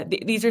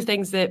 These are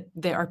things that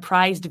are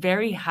prized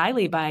very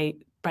highly by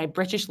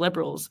British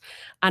liberals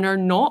and are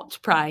not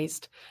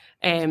prized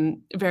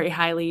very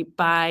highly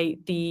by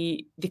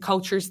the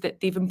cultures that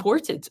they've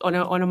imported on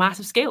a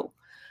massive scale.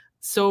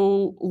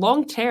 So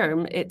long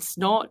term, it's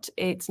not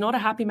a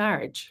happy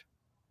marriage.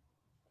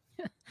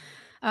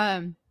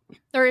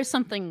 There is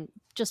something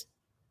just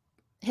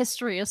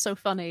history is so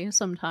funny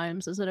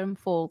sometimes as it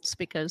unfolds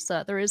because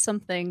there is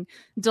something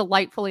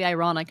delightfully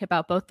ironic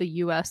about both the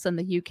US and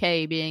the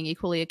UK being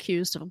equally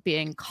accused of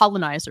being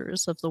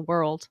colonizers of the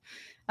world.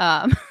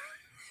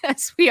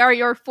 As we are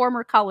your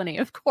former colony,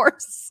 of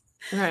course.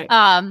 Right.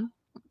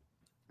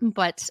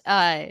 But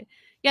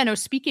yeah, no,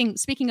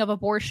 speaking of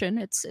abortion,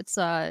 it's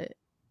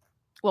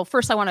well,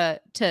 first I want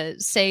to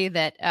say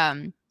that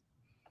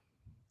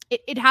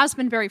it has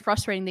been very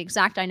frustrating. The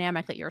exact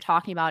dynamic that you're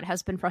talking about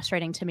has been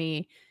frustrating to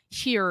me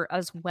here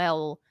as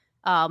well.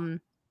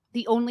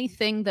 The only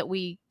thing that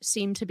we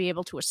seem to be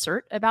able to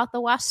assert about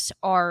the West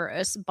are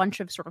a bunch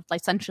of sort of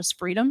licentious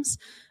freedoms,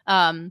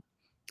 or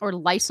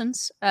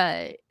license.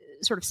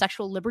 Sort of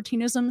sexual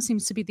libertinism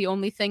seems to be the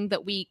only thing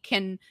that we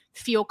can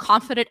feel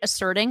confident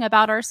asserting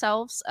about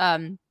ourselves.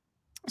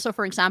 So,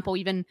 for example,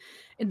 even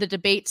in the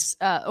debates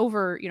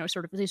over,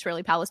 sort of the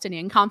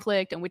Israeli-Palestinian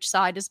conflict and which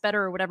side is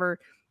better or whatever,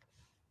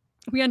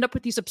 we end up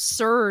with these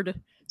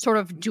absurd sort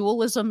of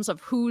dualisms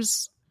of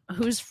who's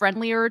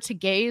friendlier to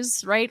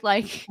gays, right?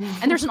 Like,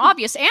 and there's an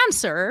obvious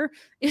answer.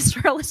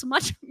 Israel is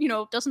much,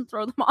 doesn't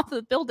throw them off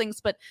the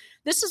buildings, but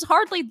this is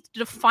hardly the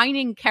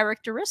defining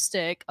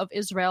characteristic of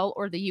Israel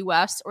or the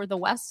US or the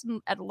West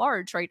at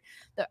large, right?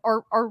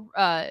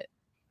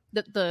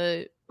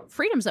 The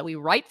freedoms that we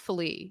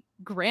rightfully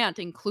grant,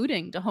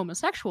 including to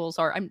homosexuals,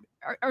 are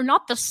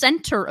not the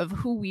center of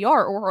who we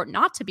are or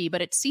not to be,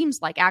 but it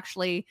seems like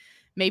actually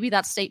maybe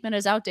that statement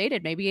is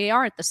outdated. Maybe they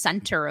are at the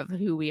center of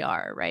who we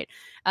are, right?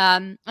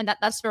 And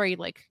that's very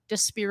like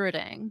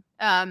dispiriting.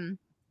 And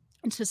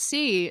to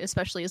see,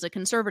 especially as a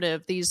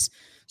conservative, these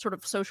sort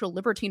of social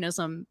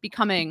libertinism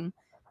becoming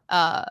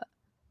the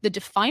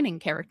defining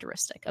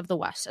characteristic of the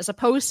West, as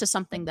opposed to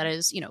something that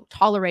is,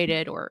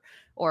 tolerated or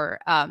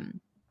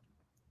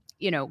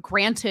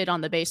granted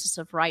on the basis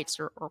of rights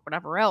or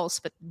whatever else,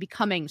 but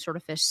becoming sort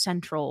of this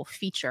central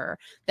feature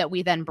that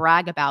we then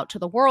brag about to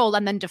the world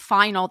and then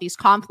define all these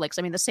conflicts.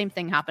 I mean, the same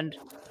thing happened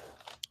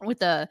with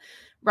the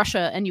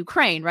Russia and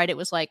Ukraine, right? It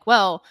was like,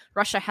 well,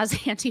 Russia has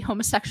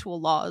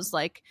anti-homosexual laws.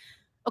 Like,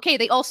 okay,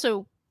 they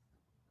also,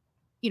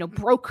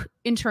 broke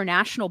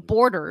international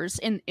borders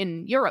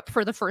in Europe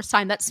for the first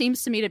time. That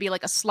seems to me to be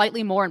like a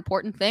slightly more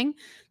important thing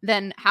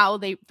than how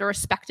their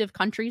respective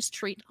countries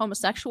treat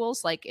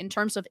homosexuals, like in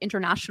terms of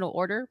international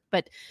order.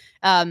 But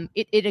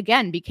it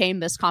again became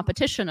this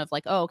competition of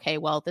like, oh, okay,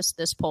 well,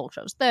 this poll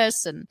shows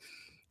this, and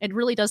it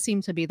really does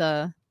seem to be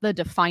the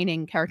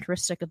defining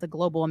characteristic of the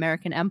global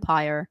American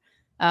empire.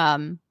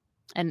 And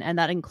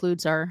that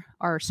includes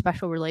our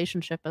special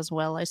relationship as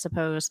well, I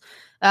suppose.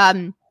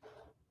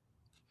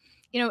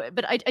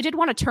 But I did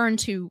want to turn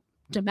to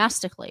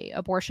domestically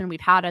abortion. We've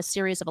had a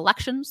series of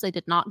elections. They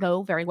did not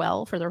go very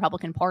well for the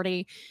Republican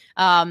Party.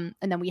 And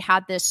then we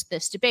had this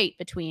debate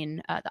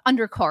between the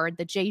undercard,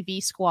 the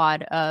JV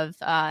squad of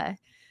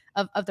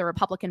the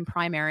Republican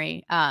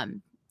primary.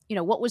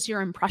 What was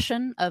your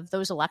impression of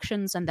those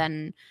elections? And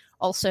then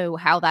also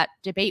how that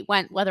debate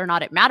went, whether or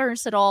not it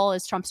matters at all.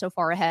 Is Trump so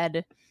far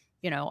ahead?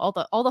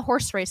 All the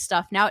horse race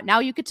stuff.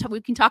 Now we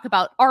can talk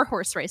about our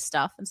horse race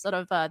stuff instead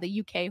of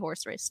the UK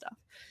horse race stuff.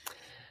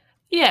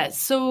 Yeah,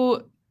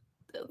 so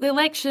the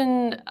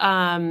election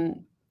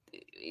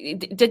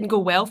it didn't go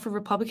well for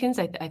Republicans.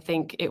 I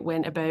think it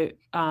went about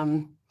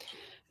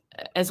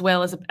as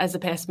well as a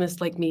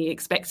pessimist like me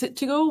expects it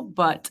to go.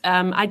 But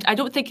I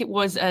don't think it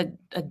was a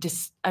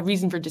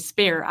reason for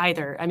despair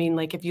either. I mean,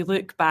 like if you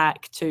look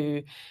back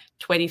to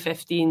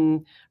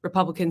 2015,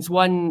 Republicans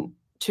won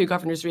 2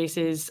 governors'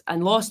 races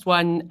and lost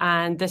one.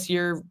 And this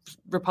year,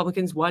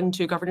 Republicans won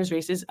 2 governors'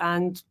 races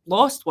and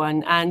lost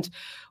one. And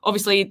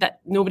obviously,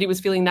 that nobody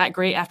was feeling that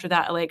great after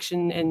that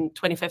election in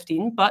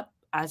 2015. But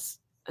as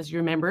you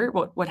remember,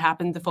 what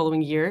happened the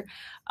following year,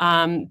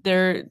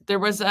 there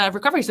was a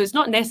recovery. So it's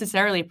not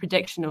necessarily a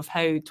prediction of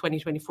how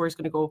 2024 is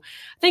going to go.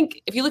 I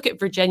think if you look at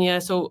Virginia,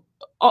 so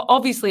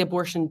obviously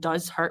abortion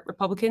does hurt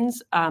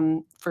Republicans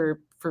for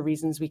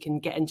reasons we can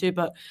get into.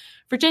 But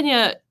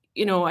Virginia,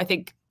 I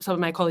think some of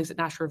my colleagues at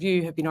National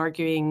Review have been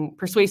arguing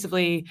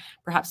persuasively,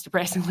 perhaps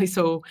depressingly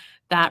so,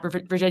 that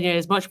Virginia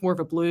is much more of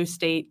a blue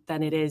state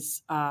than it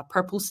is a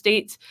purple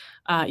state.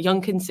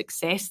 Youngkin's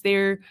success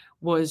there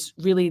was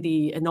really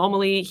the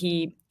anomaly.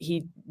 He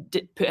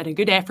did put in a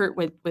good effort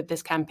with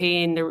this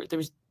campaign. There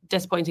was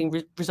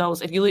disappointing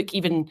results. If you look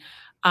even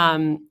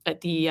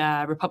at the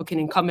Republican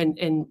incumbent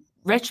in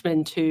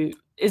Richmond, who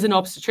is an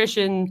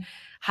obstetrician,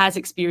 has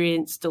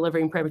experience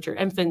delivering premature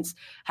infants,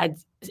 had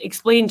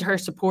explained her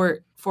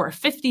support for a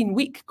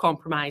 15-week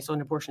compromise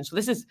on abortion. So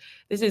this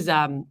is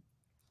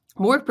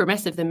more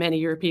permissive than many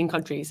European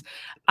countries,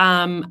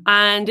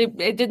 and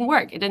it didn't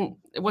work. It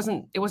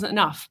wasn't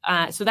enough.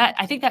 So that,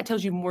 I think that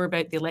tells you more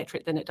about the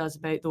electorate than it does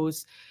about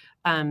those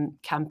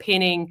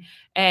campaigning.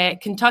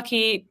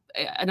 Kentucky,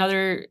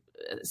 another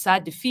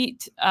sad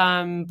defeat,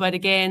 but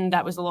again,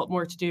 that was a lot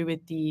more to do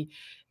with the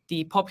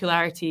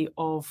popularity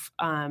of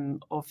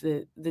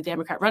the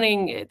Democrat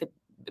running, the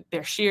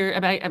Beshear.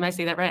 Am I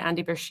saying that right?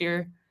 Andy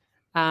Beshear.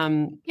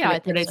 Yeah, I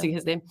think pronouncing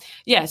his name.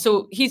 Yeah,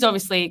 so he's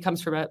obviously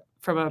comes from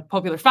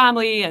popular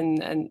family,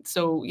 and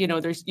so you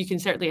can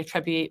certainly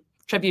attribute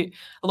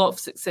a lot of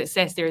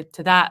success there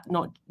to that,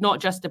 not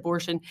just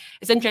abortion.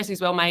 It's interesting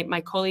as well.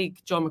 My colleague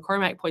John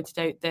McCormack pointed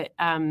out that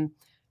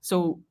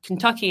so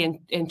Kentucky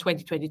in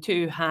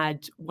 2022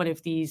 had one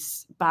of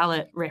these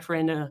ballot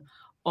referenda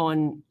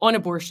on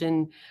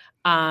abortion,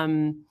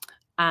 and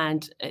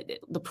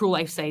the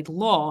pro-life side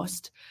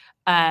lost.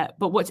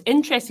 But what's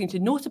interesting to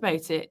note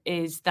about it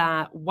is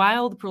that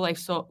while the pro-life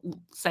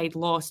side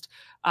lost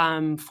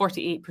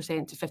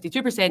 48% to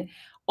 52%,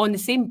 on the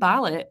same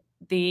ballot,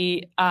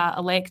 they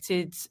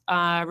elected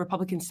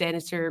Republican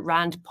Senator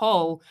Rand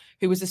Paul,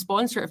 who was the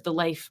sponsor of the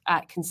Life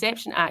at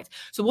Conception Act.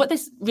 So what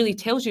this really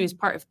tells you is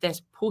part of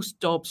this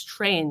post-Dobbs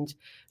trend,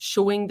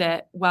 showing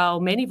that while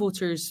many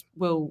voters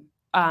will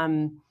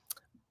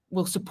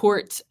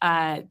support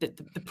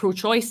the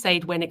pro-choice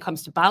side when it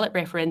comes to ballot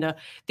referenda,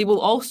 they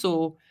will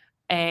also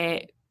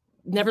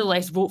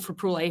nevertheless vote for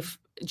pro-life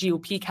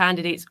GOP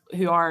candidates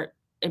who are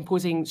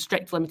imposing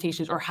strict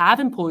limitations or have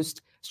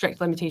imposed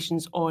strict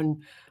limitations on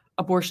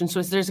abortion.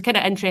 So there's a kind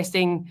of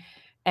interesting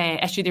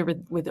issue there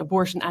with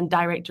abortion and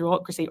direct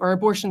democracy, or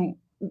abortion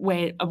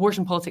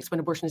politics when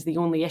abortion is the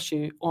only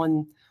issue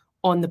on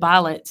the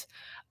ballot.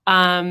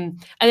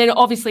 And then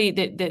obviously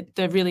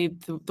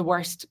the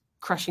worst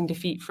crushing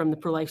defeat from the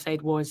pro-life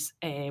side was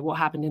what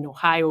happened in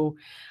Ohio,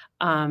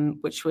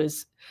 which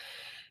was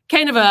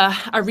kind of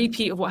a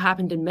repeat of what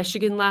happened in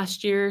Michigan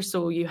last year.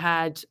 So you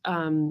had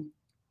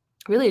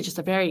really just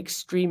a very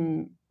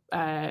extreme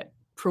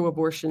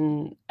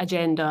pro-abortion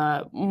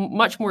agenda,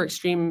 much more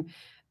extreme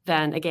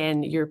than,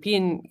 again,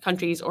 European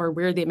countries or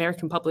where the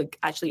American public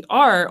actually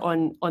are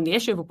on the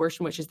issue of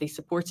abortion, which is they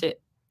support it,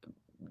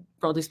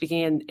 broadly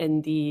speaking,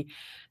 in the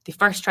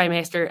first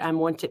trimester and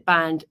want it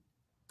banned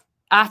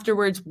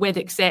afterwards, with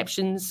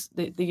exceptions,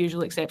 the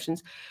usual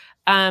exceptions.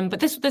 But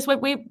this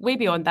went way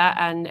beyond that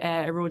and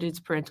eroded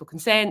parental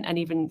consent and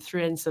even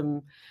threw in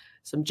some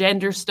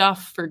gender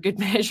stuff for good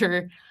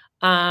measure.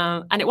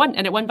 And it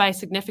won by a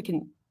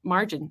significant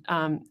margin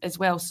as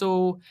well.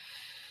 So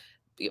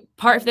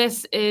part of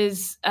this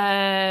is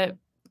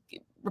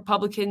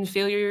Republican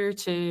failure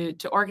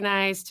to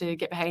organize, to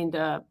get behind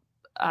a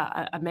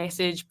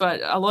message, but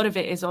a lot of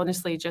it is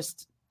honestly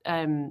just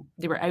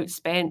they were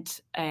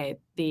outspent.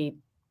 They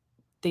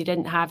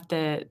didn't have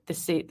the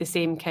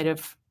same kind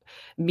of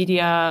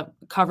media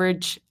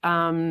coverage.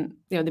 The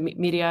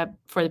media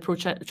for the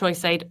pro-choice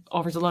side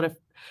offers a lot of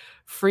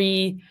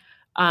free,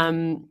 I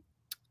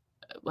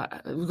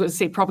was going to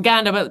say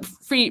propaganda, but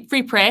free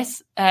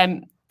press,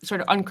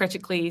 sort of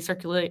uncritically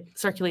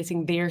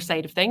circulating their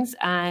side of things.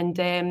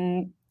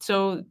 And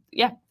so,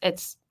 yeah,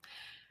 it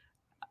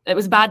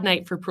was a bad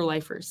night for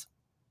pro-lifers.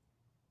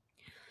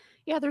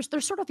 Yeah, there's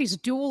sort of these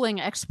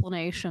dueling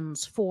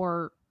explanations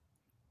for,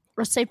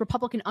 let's say,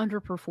 Republican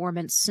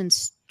underperformance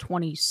since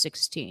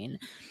 2016.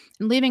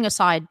 And leaving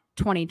aside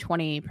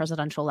 2020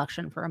 presidential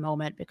election for a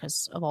moment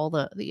because of all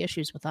the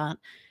issues with that.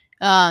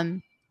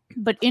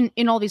 But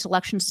in all these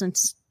elections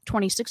since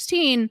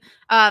 2016,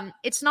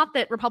 it's not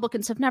that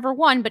Republicans have never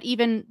won, but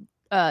even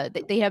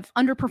they have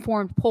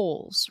underperformed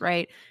polls,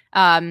 right?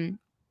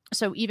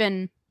 So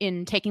even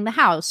in taking the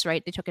House,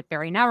 right, they took it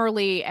very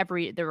narrowly.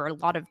 There were a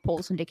lot of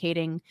polls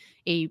indicating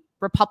a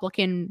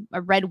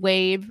red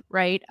wave,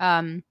 right,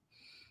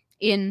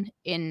 in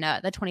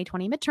the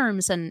 2020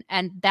 midterms,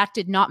 and that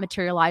did not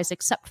materialize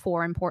except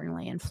for,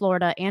 importantly, in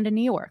Florida and in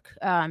New York.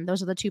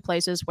 Those are the two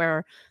places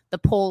where the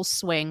poll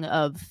swing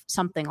of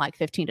something like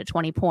 15 to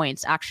 20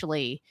 points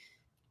actually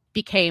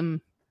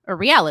became a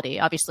reality.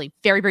 Obviously,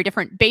 very, very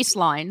different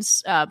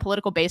baselines,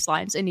 political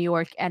baselines in New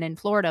York and in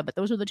Florida, but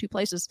those are the two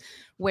places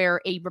where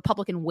a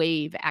Republican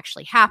wave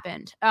actually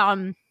happened.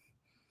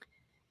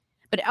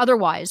 But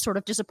otherwise sort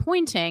of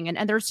disappointing.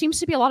 And there seems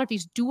to be a lot of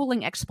these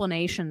dueling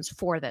explanations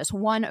for this.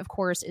 One, of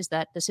course, is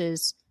that this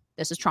is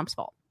Trump's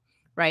fault,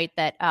 right?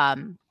 That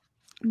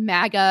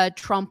MAGA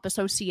Trump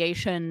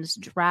associations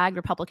drag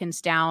Republicans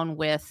down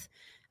with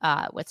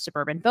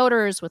suburban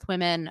voters, with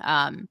women,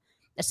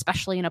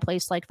 especially in a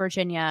place like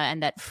Virginia,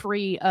 and that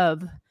free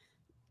of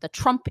the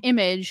Trump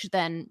image,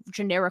 then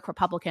generic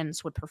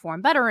Republicans would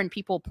perform better. And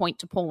people point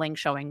to polling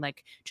showing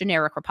like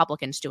generic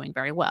Republicans doing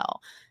very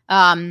well.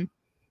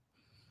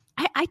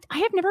 I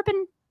have never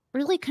been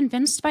really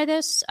convinced by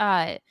this,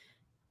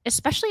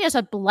 especially as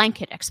a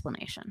blanket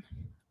explanation,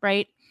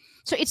 right?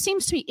 So it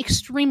seems to me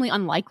extremely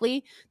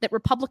unlikely that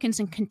Republicans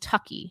in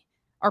Kentucky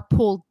are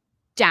pulled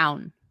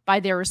down by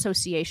their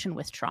association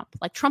with Trump.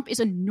 Like, Trump is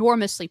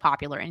enormously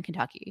popular in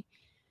Kentucky.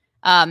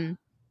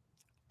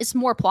 It's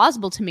more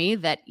plausible to me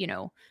that,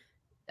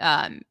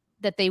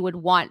 that they would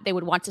want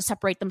to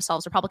separate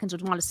themselves. Republicans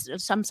would want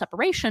some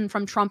separation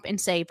from Trump in,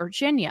 say,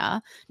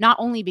 Virginia, not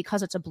only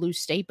because it's a blue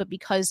state, but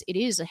because it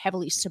is a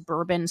heavily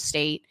suburban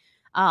state.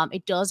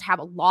 It does have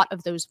a lot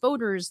of those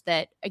voters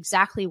that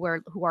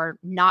who are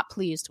not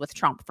pleased with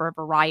Trump for a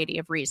variety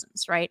of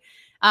reasons, right?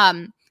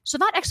 So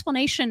that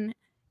explanation,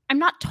 I'm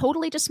not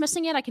totally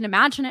dismissing it. I can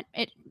imagine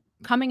it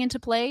coming into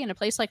play in a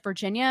place like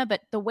Virginia,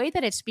 but the way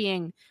that it's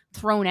being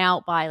thrown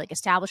out by like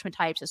establishment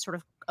types is sort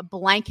of a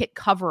blanket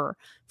cover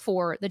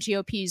for the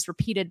GOP's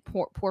repeated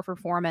poor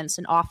performance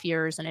in off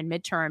years and in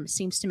midterms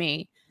seems to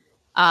me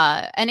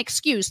an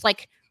excuse.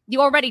 Like, you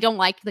already don't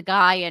like the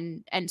guy,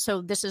 and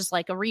so this is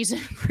like a reason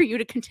for you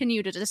to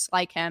continue to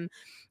dislike him.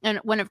 And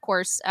when, of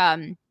course,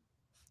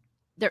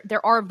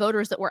 there are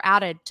voters that were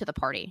added to the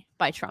party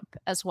by Trump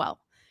as well.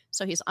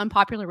 So he's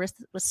unpopular with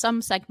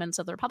some segments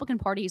of the Republican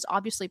Party. He's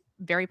obviously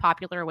very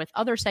popular with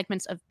other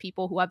segments of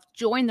people who have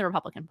joined the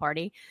Republican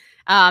Party.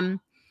 And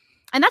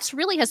that's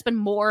really has been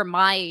more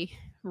my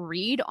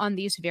read on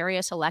these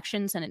various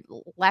elections, and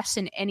less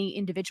in any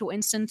individual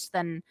instance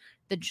than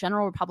the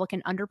general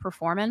Republican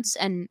underperformance.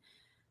 And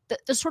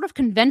the sort of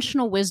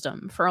conventional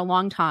wisdom for a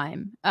long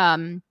time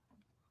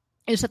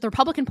is that the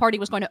Republican Party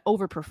was going to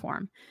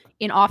overperform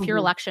in off-year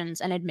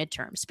elections and in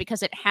midterms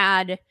because it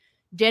had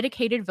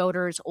dedicated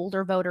voters,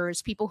 older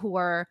voters, people who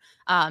were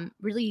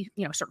really,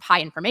 sort of high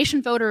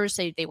information voters.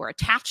 They were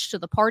attached to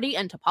the party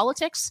and to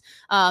politics,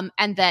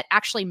 and that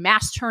actually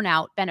mass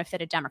turnout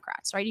benefited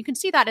Democrats, right? You can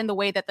see that in the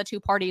way that the two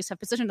parties have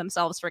positioned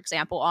themselves, for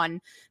example, on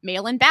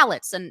mail-in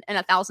ballots and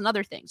 1,000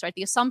 other things, right?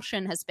 The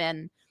assumption has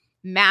been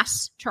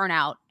mass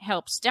turnout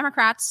helps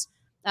Democrats.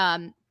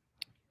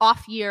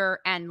 Off year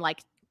and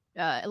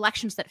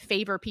elections that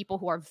favor people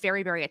who are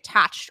very, very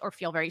attached or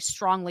feel very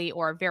strongly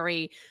or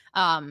very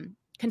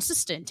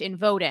consistent in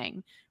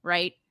voting,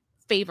 right,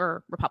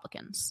 favor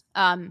Republicans.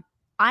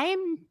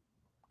 I'm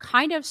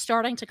kind of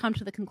starting to come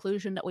to the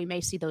conclusion that we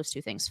may see those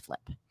two things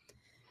flip.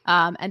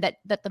 And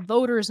that the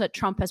voters that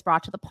Trump has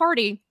brought to the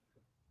party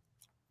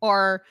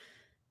are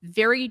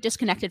very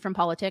disconnected from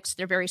politics.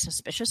 They're very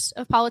suspicious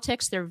of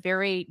politics. They're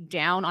very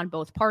down on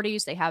both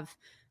parties. They have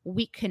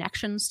weak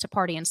connections to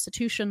party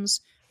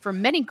institutions for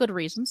many good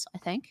reasons, I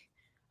think.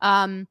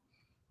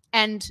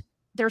 And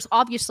there's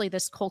obviously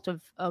this cult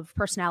of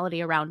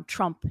personality around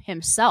Trump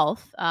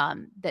himself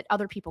that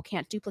other people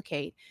can't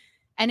duplicate.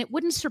 And it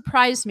wouldn't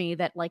surprise me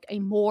that like a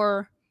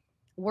more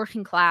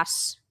working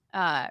class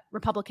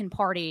Republican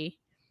Party,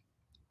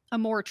 a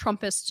more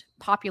Trumpist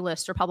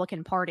populist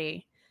Republican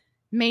Party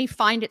may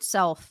find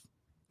itself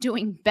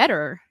doing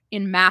better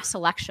in mass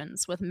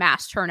elections with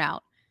mass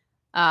turnout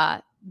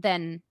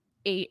than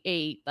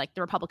a like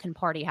the Republican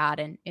Party had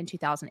in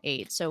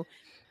 2008. So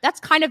that's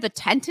kind of the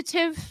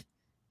tentative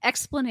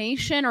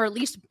explanation, or at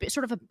least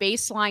sort of a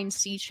baseline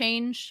sea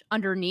change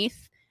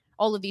underneath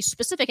all of these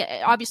specific.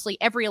 Obviously,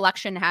 every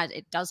election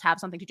does have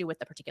something to do with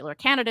the particular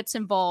candidates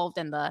involved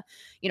and the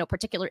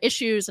particular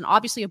issues, and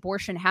obviously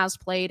abortion has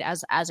played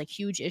as a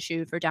huge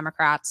issue for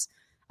Democrats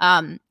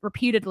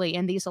repeatedly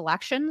in these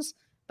elections.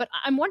 But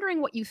I'm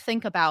wondering what you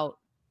think about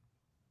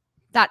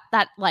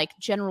that like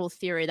general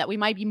theory that we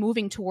might be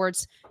moving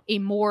towards a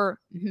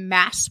more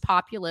mass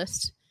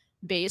populist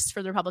base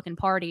for the Republican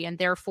Party, and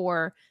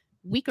therefore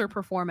weaker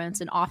performance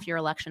in off-year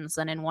elections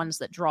than in ones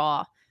that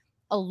draw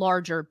a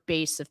larger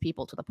base of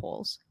people to the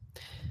polls.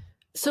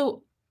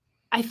 So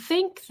I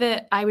think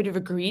that I would have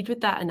agreed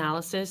with that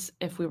analysis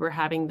if we were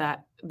having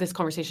this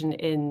conversation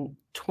in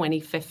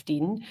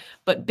 2015.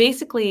 But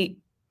basically,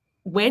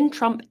 when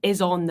Trump is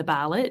on the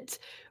ballot,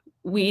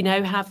 we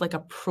now have like a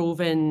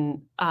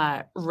proven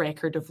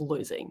record of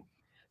losing.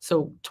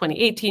 So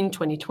 2018,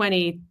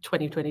 2020,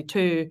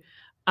 2022,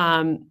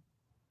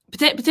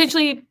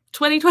 potentially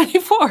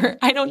 2024.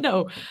 I don't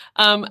know.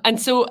 And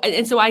so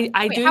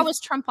I do. How was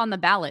Trump on the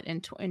ballot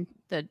in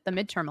the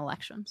midterm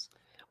elections?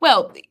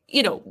 Well,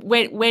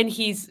 when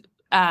he's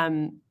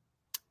sorry,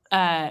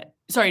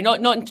 not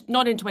in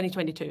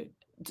 2022,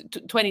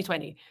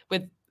 2020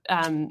 with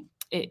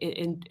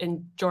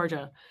in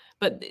Georgia,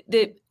 but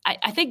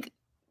I think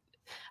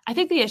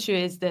the issue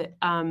is that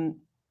I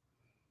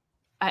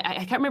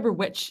can't remember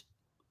which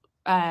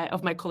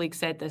of my colleagues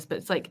said this, but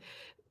it's like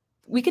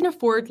we can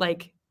afford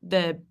like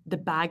the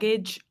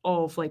baggage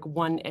of like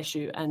one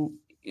issue, and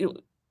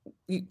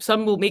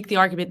some will make the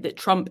argument that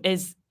Trump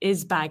is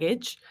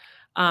baggage,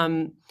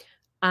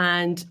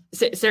 and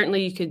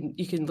certainly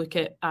you can look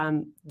at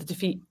the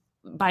defeat,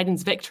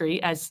 Biden's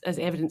victory as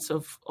evidence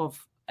of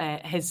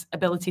his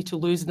ability to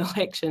lose an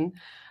election,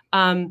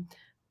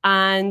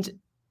 and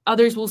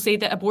others will say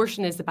that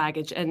abortion is the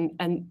baggage,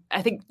 and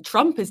I think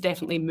Trump has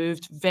definitely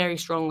moved very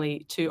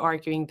strongly to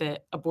arguing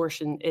that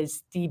abortion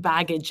is the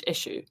baggage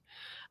issue.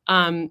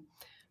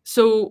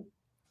 So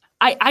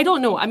I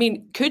don't know. I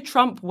mean, could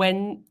Trump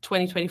win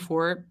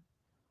 2024?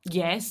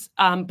 Yes,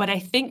 but I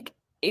think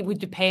it would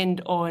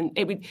depend on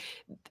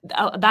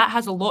that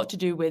has a lot to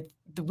do with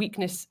the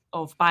weakness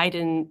of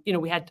Biden.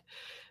 We had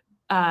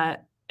an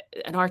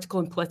article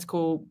in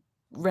Politico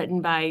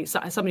written by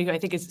somebody who I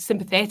think is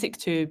sympathetic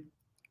to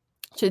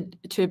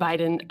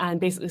Biden and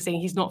basically saying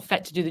he's not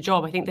fit to do the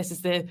job. I think this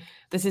is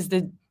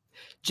the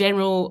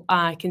general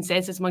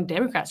consensus among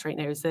Democrats right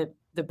now, is that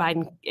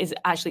Biden is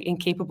actually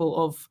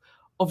incapable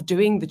of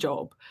doing the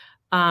job.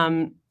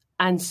 And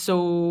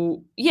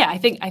so, yeah, I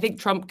think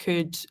Trump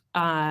could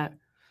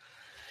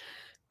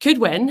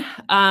win,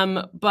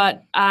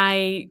 but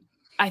I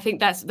think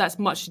that's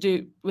much to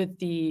do with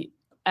the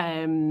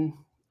the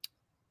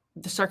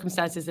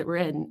circumstances that we're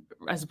in,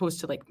 as opposed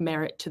to like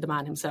merit to the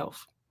man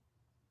himself.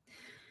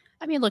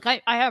 I mean, look,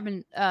 I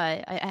haven't,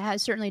 I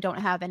certainly don't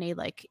have any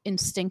like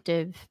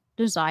instinctive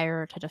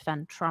desire to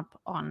defend Trump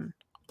on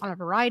a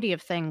variety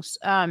of things.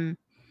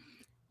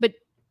 But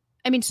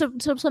I mean, so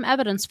some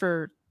evidence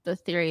for the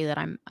theory that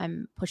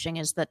I'm pushing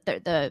is that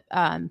the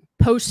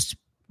post,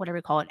 whatever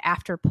you call it,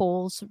 after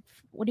polls,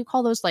 what do you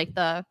call those? Like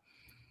the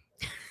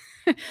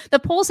the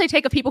polls they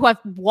take of people who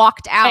have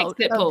walked out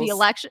exit of polls. The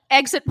election,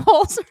 exit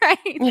polls, right?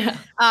 Yeah.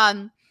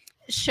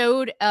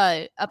 Showed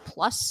a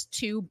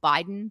 +2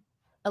 Biden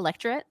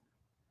electorate,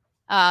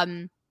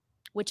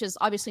 which is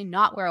obviously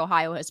not where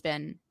Ohio has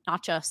been,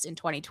 not just in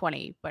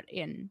 2020, but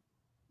in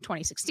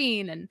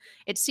 2016. And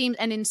it seems,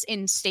 and in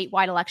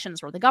statewide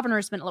elections where the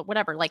governor's been,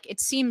 whatever, like it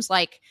seems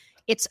like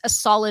it's a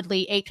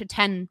solidly 8 to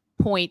 10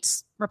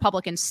 points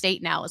Republican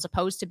state now, as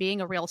opposed to being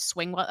a real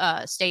swing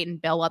state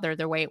and bellwether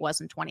the way it was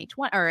in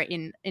 2020 or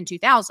in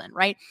 2000,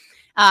 right?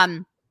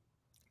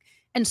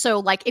 And so,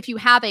 like, if you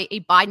have a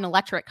Biden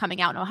electorate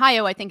coming out in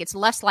Ohio, I think it's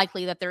less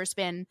likely that there's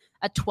been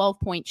a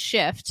 12-point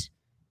shift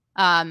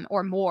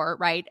or more,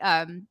 right,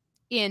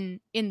 in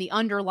the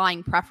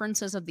underlying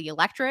preferences of the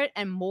electorate,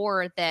 and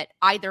more that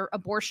either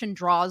abortion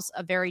draws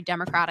a very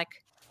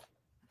Democratic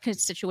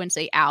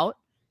constituency out,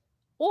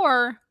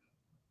 or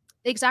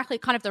exactly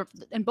kind of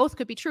and both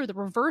could be true, the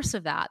reverse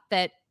of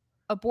that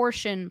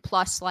abortion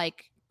plus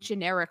like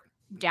generic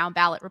down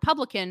ballot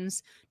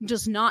Republicans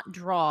does not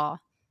draw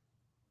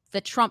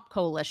the Trump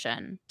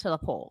coalition to the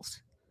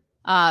polls.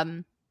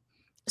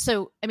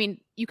 So, I mean,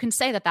 you can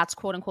say that that's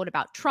quote unquote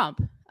about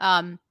Trump.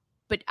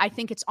 But I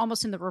think it's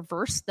almost in the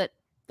reverse, that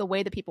the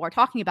way that people are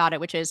talking about it,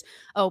 which is,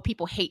 oh,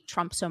 people hate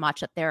Trump so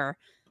much that they're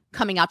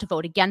coming out to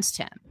vote against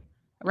him.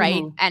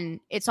 Right. Mm-hmm. And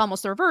it's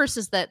almost the reverse,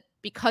 is that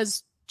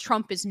because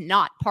Trump is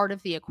not part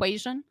of the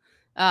equation,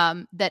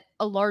 that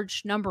a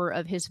large number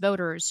of his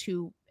voters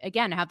who,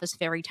 again, have this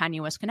very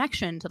tenuous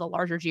connection to the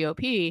larger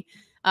GOP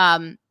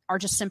are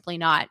just simply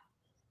not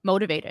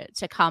motivated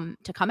to come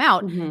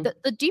out. Mm-hmm.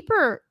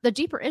 The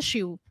deeper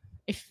issue,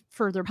 if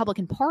for the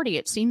Republican Party,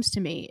 it seems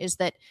to me, is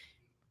that,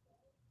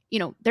 you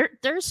know,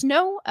 there's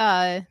no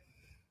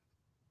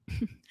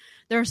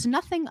there's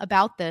nothing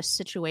about this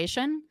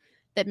situation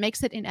that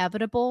makes it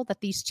inevitable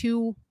that these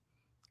two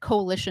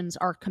coalitions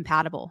are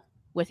compatible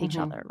with each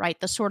other, right?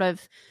 The sort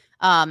of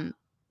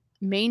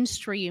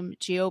mainstream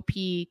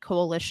GOP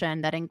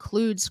coalition that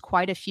includes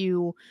quite a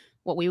few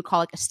what we would call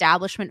like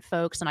establishment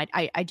folks. And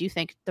I do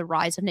think the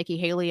rise of Nikki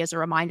Haley is a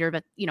reminder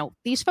that, you know,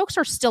 these folks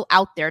are still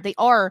out there.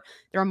 They're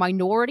a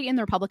minority in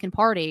the Republican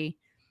Party,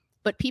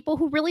 but people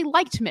who really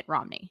liked Mitt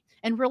Romney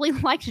and really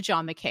liked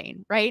John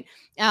McCain, right?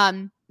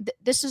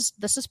 This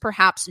is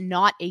perhaps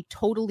not a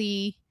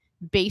totally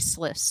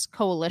baseless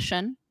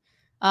coalition,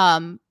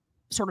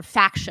 sort of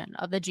faction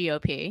of the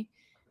GOP.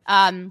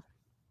 And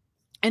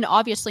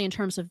obviously in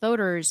terms of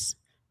voters,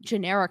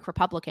 generic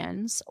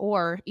Republicans,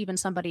 or even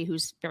somebody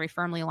who's very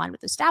firmly aligned with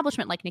the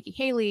establishment like Nikki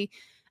Haley,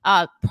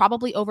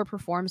 probably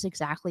overperforms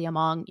exactly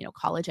among, you know,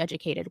 college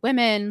educated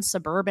women,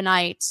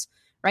 suburbanites,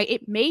 right?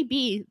 It may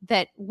be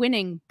that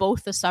winning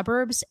both the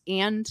suburbs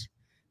and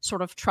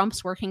sort of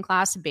Trump's working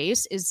class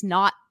base is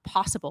not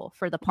possible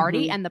for the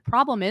party. Mm-hmm. And the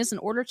problem is, in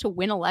order to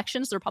win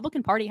elections, the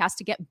Republican Party has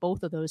to get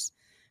both of those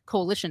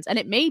coalitions. And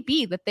it may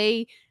be that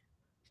they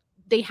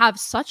have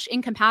such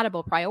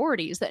incompatible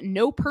priorities that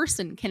no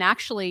person can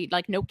actually,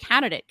 like no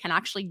candidate can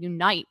actually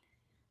unite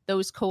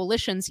those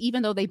coalitions,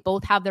 even though they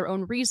both have their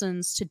own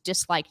reasons to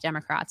dislike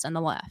Democrats and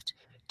the left.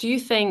 Do you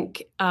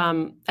think,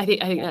 I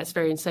think that's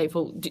very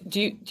insightful.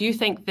 Do you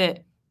think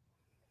that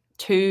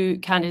two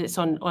candidates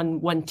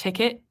on one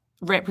ticket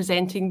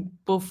representing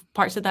both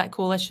parts of that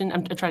coalition?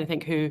 I'm trying to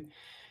think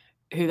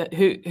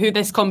who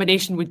this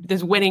combination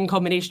this winning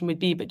combination would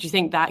be, but do you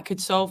think that could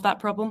solve that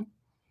problem?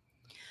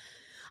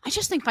 I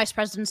just think vice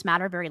presidents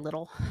matter very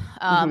little.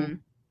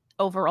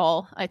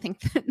 Overall, I think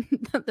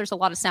that there's a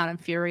lot of sound and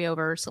fury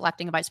over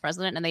selecting a vice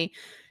president, and they,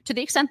 to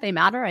the extent they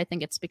matter, I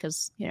think it's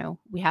because, you know,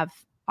 we have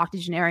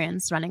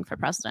octogenarians running for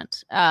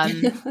president,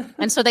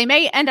 and so they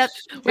may end up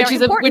which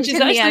is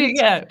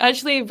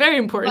actually very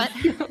important.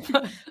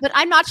 But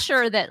I'm not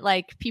sure that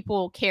like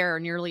people care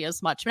nearly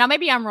as much. Now,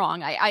 maybe I'm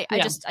wrong. I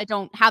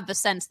don't have the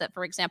sense that,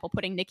 for example,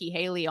 putting Nikki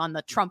Haley on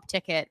the Trump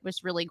ticket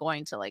was really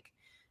going to like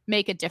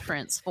make a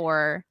difference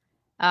for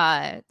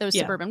those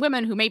suburban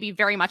women who may be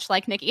very much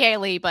like Nikki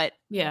Haley, but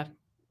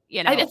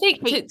you know, I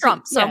think hate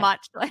Trump so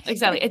much.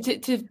 Exactly.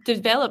 To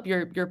develop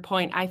your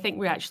point, I think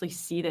we actually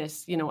see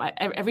this. You know,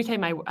 every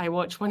time I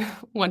watch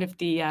one of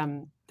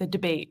the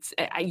debates,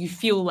 you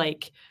feel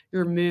like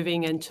you're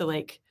moving into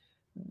like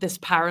this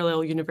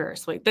parallel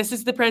universe. Like, this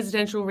is the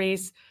presidential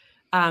race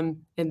in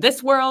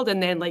this world,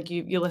 and then like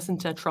you listen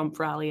to a Trump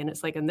rally, and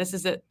it's like, and this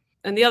is it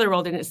in the other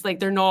world, and it's like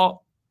they're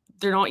not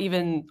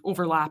even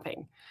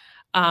overlapping.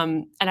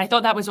 And I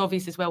thought that was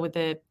obvious as well with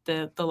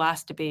the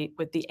last debate,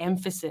 with the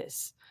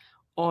emphasis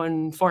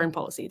on foreign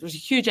policy. There's a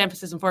huge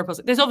emphasis on foreign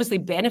policy. There's obviously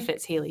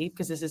benefits Haley,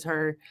 because this is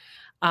her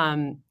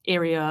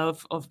area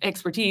of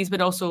expertise,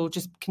 but also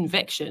just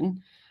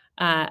conviction.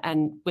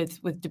 and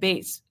with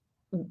debates,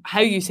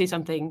 how you say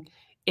something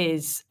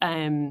is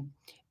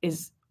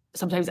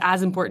sometimes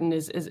as important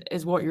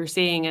as what you're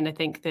saying. And I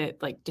think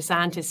that like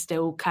DeSantis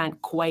still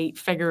can't quite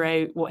figure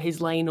out what his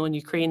line on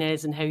Ukraine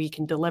is and how he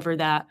can deliver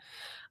that.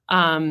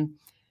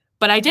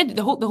 But I did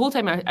the whole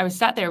time I was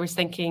sat there, I was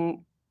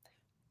thinking,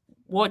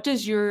 what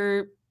does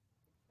your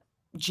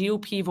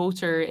GOP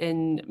voter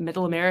in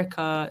Middle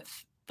America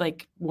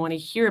like want to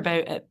hear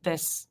about at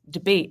this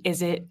debate?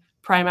 Is it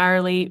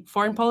primarily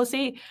foreign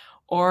policy,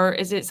 or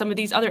is it some of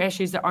these other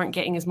issues that aren't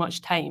getting as much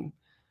time?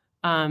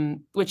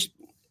 Which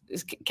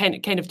is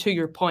kind of to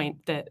your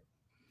point that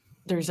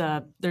there's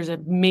a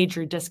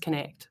major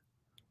disconnect.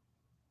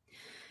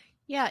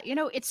 Yeah,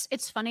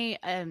 it's funny.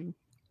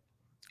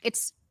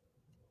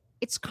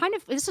 It's kind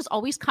of, this has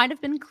always kind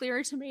of been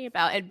clear to me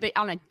about it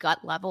on a gut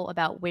level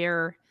about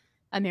where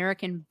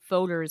American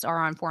voters are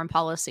on foreign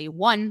policy.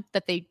 One,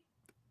 that they,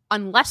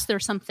 unless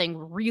there's something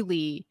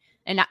really,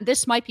 and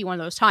this might be one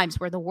of those times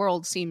where the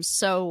world seems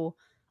so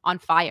on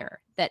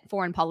fire that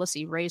foreign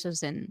policy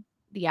raises in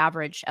the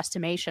average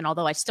estimation,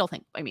 although I still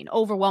think,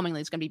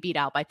 overwhelmingly it's going to be beat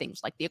out by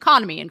things like the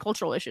economy and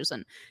cultural issues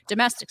and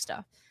domestic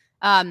stuff.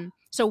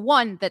 So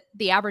one, that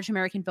the average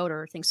American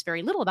voter thinks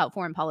very little about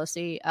foreign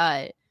policy,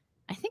 I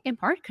think in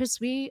part because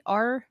we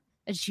are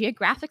a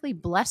geographically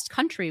blessed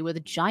country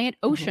with giant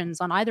oceans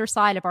on either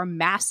side of our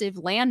massive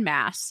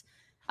landmass,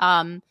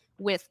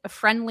 with a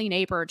friendly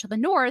neighbor to the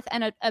north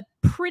and a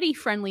pretty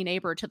friendly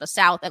neighbor to the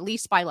south, at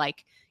least by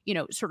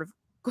sort of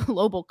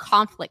global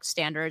conflict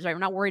standards. Right? We're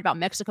not worried about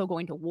Mexico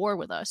going to war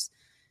with us.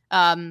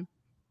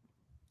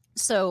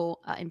 So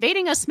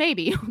invading us,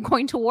 maybe.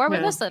 Going to war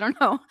with us, I don't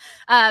know.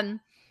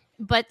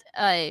 But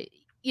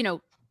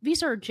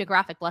these are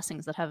geographic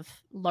blessings that have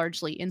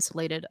largely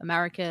insulated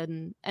America,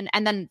 and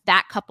then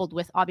that coupled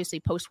with obviously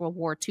post-World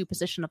War II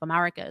position of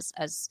America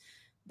as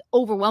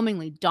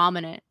overwhelmingly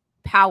dominant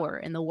power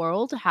in the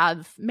world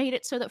have made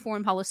it so that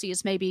foreign policy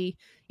is maybe,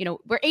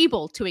 we're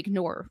able to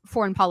ignore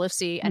foreign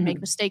policy and make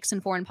mistakes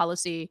in foreign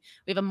policy.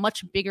 We have a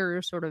much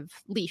bigger sort of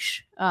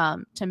leash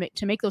to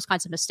make those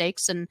kinds of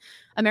mistakes. And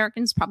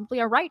Americans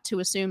probably are right to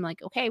assume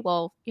like, okay,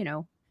 well,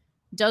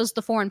 does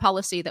the foreign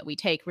policy that we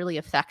take really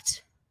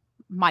affect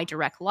my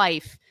direct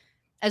life?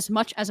 As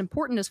much as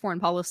important as foreign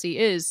policy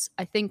is,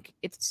 I think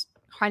it's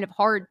kind of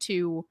hard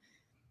to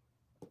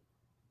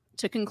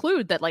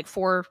conclude that, like,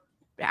 for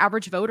the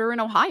average voter in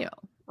Ohio,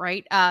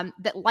 right,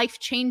 that life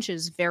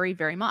changes very,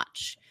 very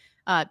much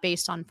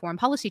based on foreign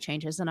policy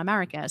changes in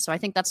America. So I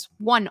think that's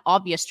one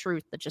obvious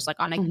truth that just like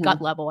on a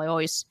gut level, I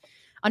always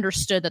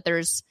understood that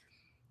there's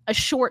a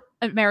short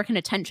American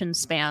attention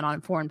span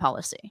on foreign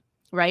policy,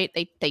 right?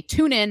 They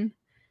tune in,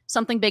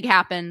 something big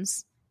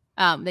happens,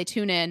 they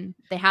tune in,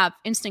 they have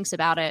instincts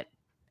about it,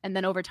 and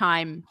then over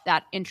time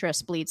that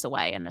interest bleeds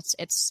away. And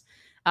it's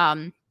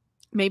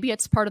maybe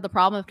it's part of the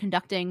problem of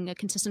conducting a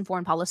consistent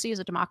foreign policy as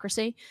a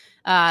democracy.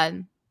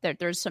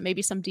 There's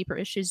maybe some deeper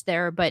issues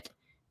there, but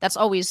that's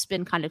always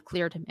been kind of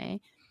clear to me.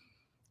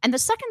 And the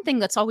second thing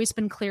that's always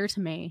been clear to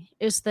me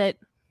is that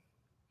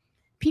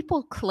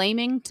people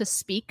claiming to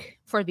speak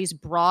for these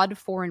broad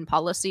foreign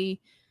policy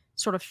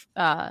sort of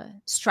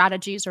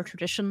strategies or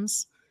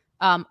traditions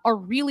are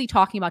really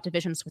talking about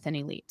divisions within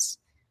elites,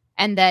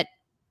 and that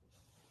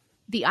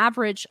the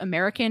average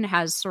American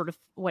has sort of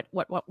what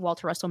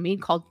Walter Russell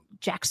Mead called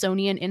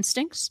Jacksonian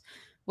instincts,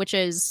 which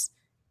is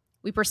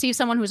we perceive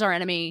someone who's our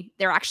enemy.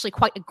 They're actually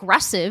quite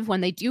aggressive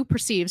when they do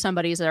perceive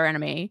somebody as their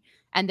enemy,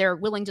 and they're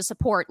willing to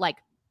support like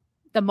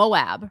the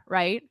Moab,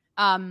 right?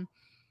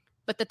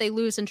 But that they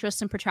lose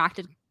interest in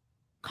protracted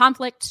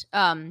conflict,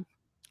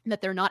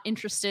 that they're not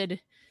interested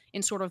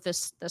in sort of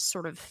this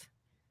sort of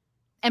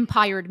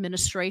empire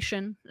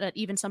administration that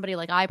even somebody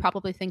like I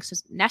probably thinks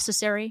is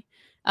necessary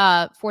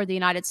for the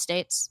United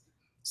States.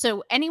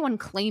 So anyone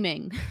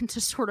claiming to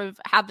sort of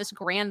have this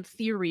grand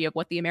theory of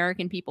what the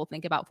American people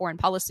think about foreign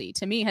policy,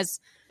 to me,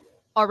 has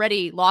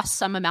already lost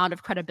some amount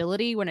of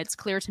credibility when it's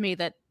clear to me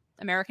that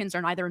Americans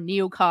are neither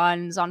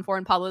neocons on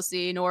foreign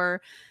policy,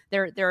 nor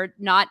they're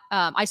not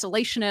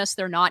isolationists.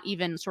 They're not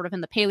even sort of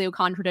in the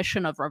paleocon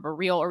tradition of a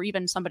real, or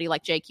even somebody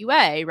like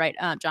JQA, right?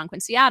 John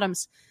Quincy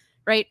Adams,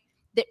 right?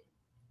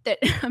 That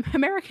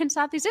Americans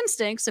have these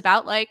instincts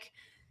about like,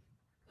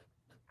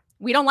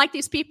 we don't like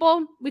these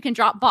people, we can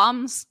drop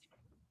bombs.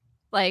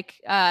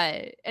 Like,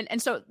 and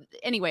so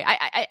anyway,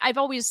 I've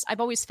always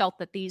felt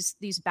that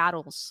these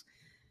battles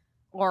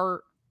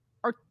are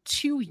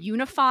too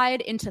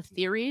unified into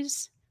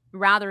theories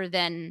rather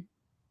than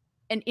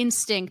an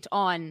instinct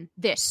on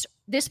this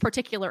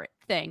particular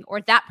thing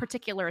or that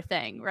particular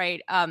thing,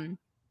 right? And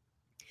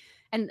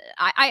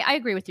I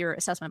agree with your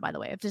assessment, by the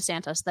way, of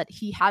DeSantis, that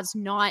he has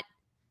not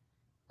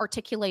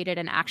articulated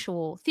an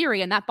actual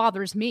theory, and that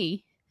bothers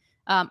me.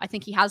 I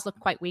think he has looked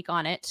quite weak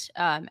on it,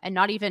 and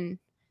not even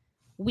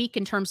weak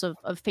in terms of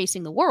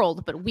facing the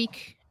world, but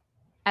weak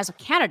as a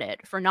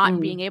candidate for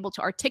not being able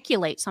to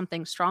articulate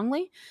something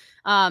strongly.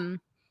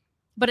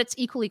 But it's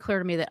equally clear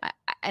to me that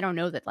I don't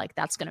know that like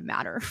that's going to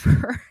matter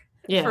for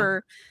Yeah.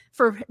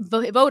 for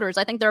voters.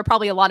 I think there are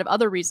probably a lot of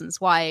other reasons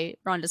why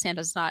Ron DeSantis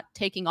is not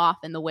taking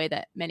off in the way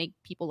that many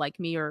people like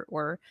me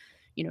or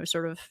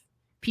sort of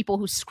people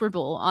who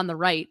scribble on the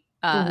right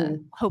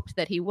hoped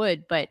that he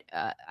would. But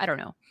I don't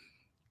know.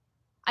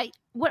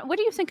 What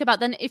do you think about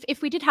then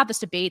if we did have this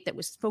debate that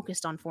was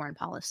focused on foreign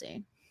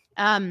policy?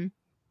 Do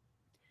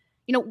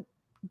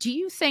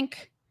you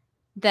think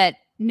that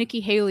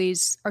Nikki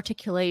Haley's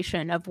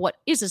articulation of what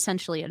is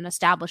essentially an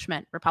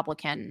establishment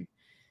Republican,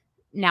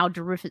 now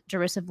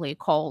derisively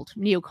called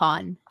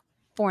neocon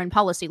foreign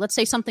policy, let's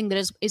say something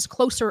that is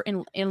closer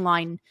in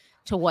line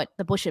to what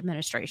the Bush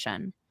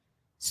administration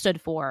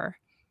stood for,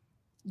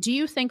 do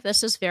you think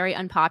this is very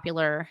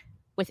unpopular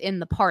within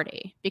the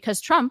party? Because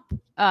Trump,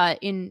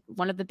 in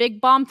one of the big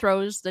bomb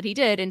throws that he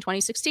did in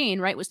 2016,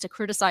 right, was to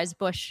criticize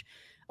Bush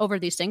over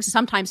these things,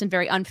 sometimes in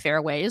very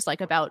unfair ways,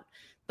 like about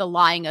the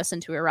lying us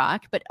into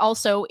Iraq, but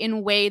also in a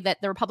way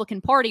that the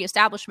Republican Party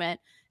establishment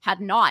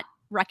had not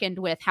reckoned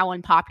with how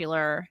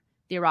unpopular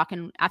the Iraq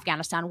and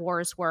Afghanistan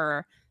wars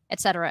were, et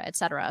cetera, et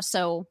cetera.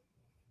 So,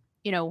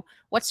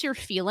 what's your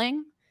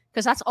feeling?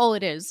 Because that's all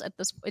it is at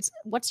this.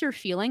 What's your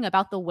feeling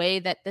about the way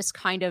that this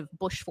kind of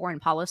Bush foreign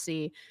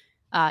policy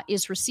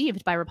is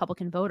received by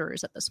Republican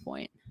voters at this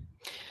point?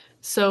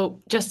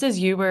 So, just as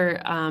you were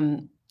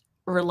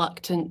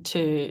reluctant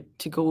to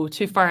go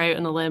too far out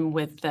on a limb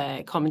with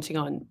commenting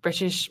on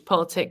British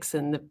politics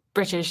and the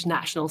British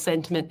national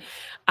sentiment,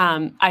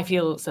 I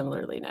feel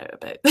similarly now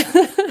about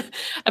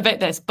about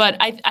this. But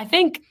I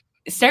think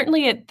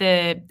certainly at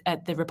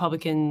the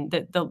Republican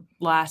the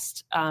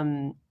last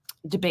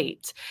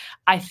debate,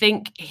 I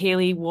think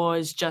Haley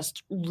was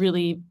just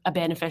really a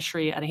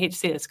beneficiary, and I hate to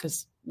say this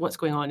because what's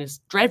going on is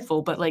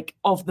dreadful, but like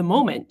of the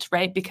moment,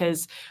 right?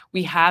 Because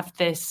we have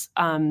this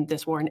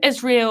this war in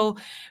Israel.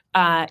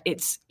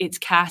 It's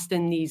cast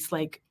in these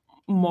like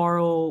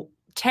moral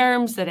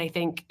terms that I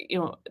think,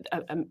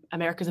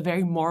 America's a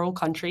very moral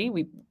country.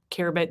 We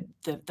care about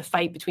the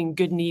fight between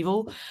good and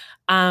evil.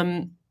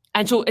 And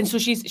so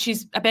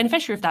she's a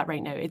beneficiary of that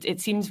right now. It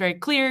seems very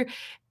clear.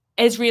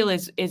 Israel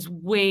is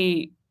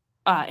way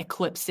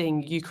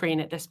eclipsing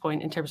Ukraine at this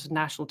point in terms of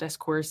national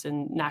discourse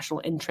and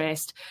national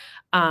interest.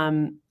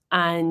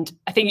 And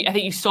I think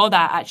you saw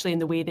that actually in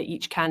the way that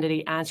each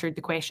candidate answered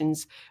the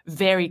questions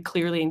very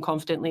clearly and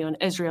confidently on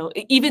Israel,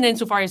 even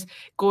insofar as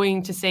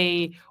going to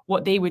say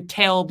what they would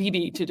tell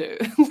Bibi to do,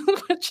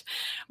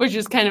 which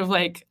is kind of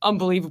like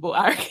unbelievable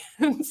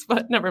arrogance,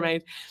 but never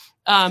mind.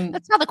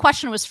 That's how the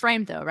question was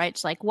framed, though, right?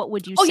 It's like, what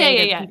would you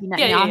say to Bibi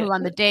Netanyahu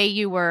on the day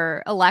you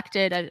were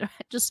elected?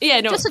 Just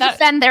to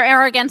defend their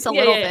arrogance a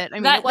little bit. I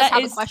mean, it was how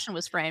the question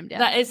was framed. Yeah.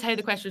 That is how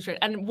the question was framed.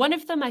 And one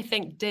of them, I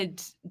think,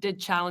 did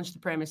challenge the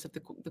premise of the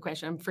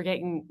question. I'm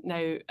forgetting now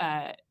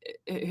who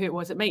it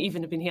was. It might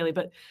even have been Haley,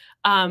 but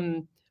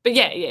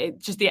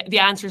just the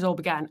answers all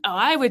began,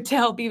 I would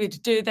tell Bibi to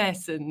do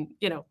this, and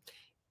in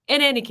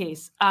any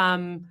case,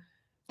 I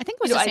think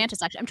it was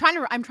DeSantis. Actually,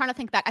 I'm trying to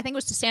think back. I think it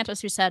was DeSantis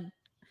who said,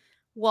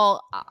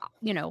 well,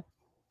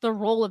 the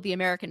role of the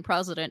American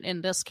president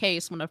in this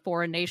case, when a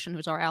foreign nation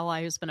who's our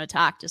ally has been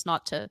attacked, is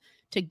not to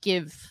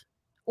give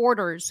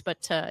orders,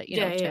 but to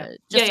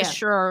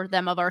assure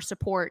them of our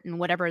support and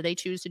whatever they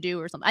choose to do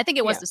or something. I think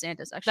it was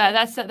DeSantis, actually.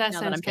 That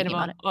sounds kind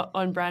of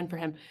on brand for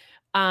him.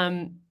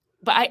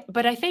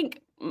 But I think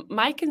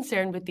my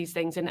concern with these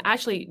things, and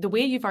actually the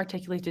way you've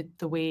articulated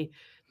the way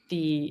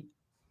the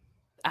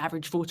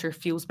average voter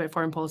feels about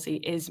foreign policy,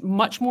 is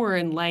much more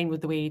in line with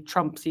the way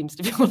Trump seems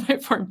to feel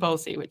about foreign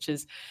policy, which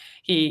is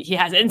he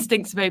has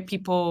instincts about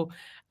people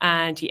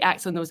and he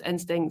acts on those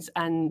instincts.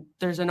 And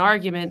there's an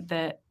argument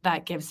that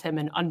gives him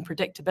an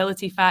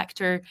unpredictability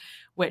factor,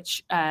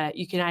 which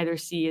you can either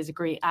see as a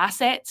great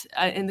asset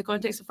in the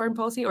context of foreign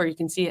policy, or you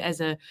can see it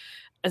as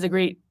a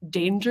great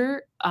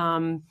danger.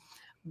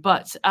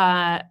 But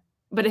I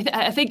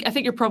think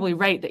you're probably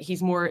right that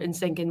he's more in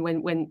sync, and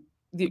when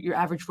your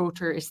average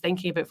voter is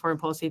thinking about foreign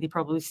policy, they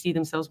probably see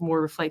themselves more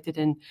reflected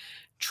in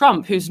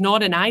Trump, who's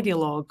not an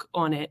ideologue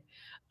on it,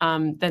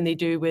 than they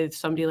do with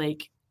somebody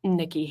like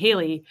Nikki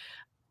Haley.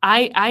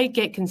 I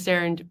get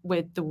concerned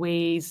with the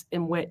ways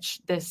in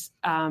which this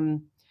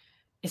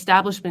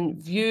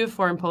establishment view of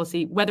foreign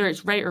policy, whether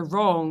it's right or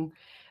wrong,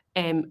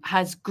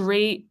 has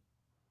great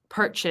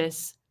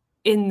purchase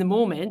in the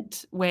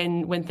moment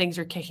when things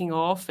are kicking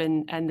off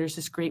and there's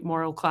this great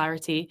moral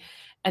clarity.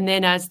 And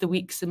then as the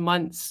weeks and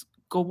months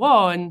go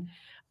on,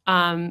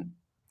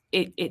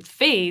 it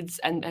fades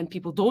and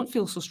people don't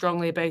feel so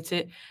strongly about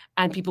it.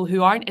 And people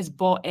who aren't as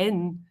bought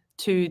in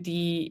to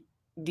the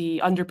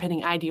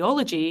underpinning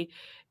ideology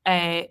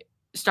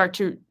start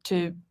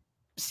to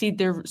cede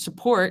their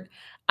support.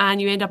 And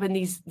you end up in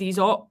these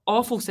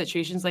awful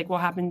situations like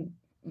what happened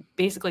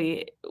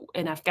basically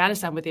in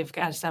Afghanistan with the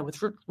Afghanistan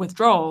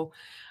withdrawal,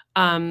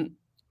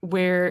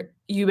 where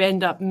you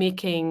end up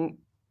making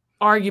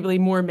arguably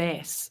more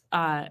mess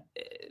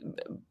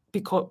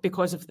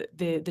because of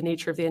the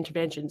nature of the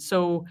intervention.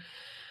 So,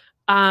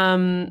 I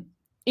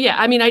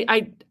mean,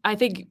 I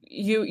think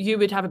you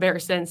would have a better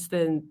sense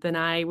than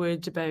I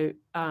would about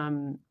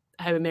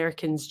how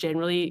Americans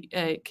generally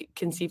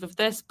conceive of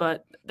this,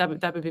 but that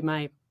would be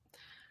my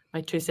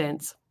 2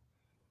 cents.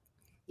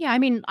 Yeah, I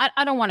mean,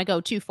 I don't want to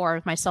go too far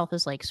with myself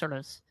as like sort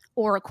of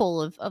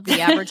oracle of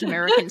the average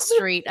American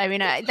street. I mean,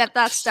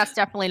 that's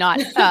definitely not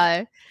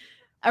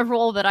a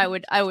role that I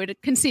would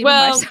conceive of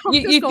myself.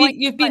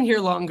 You've been here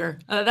longer.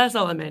 That's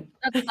all I meant.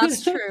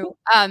 That's true.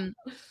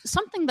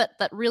 Something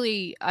that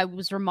really I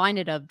was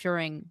reminded of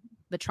during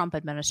the Trump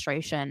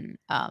administration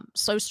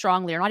so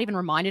strongly, or not even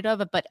reminded of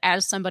it, but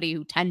as somebody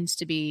who tends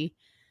to be,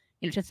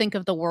 to think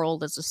of the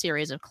world as a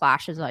series of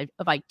clashes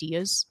of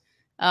ideas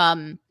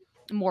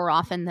more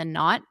often than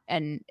not,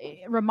 and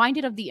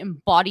reminded of the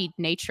embodied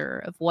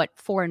nature of what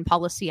foreign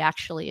policy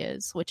actually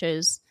is, which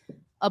is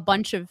a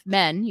bunch of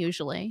men,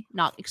 usually,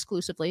 not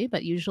exclusively,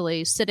 but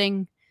usually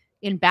sitting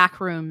in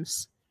back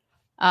rooms,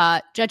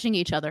 judging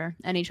each other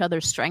and each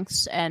other's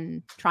strengths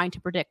and trying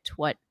to predict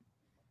what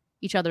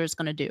each other is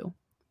going to do.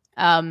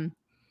 And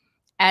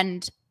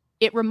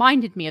it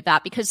reminded me of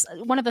that because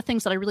one of the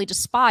things that I really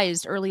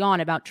despised early on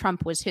about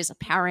Trump was his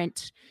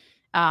apparent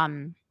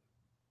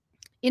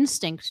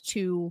instinct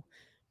to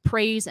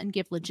praise and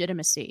give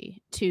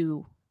legitimacy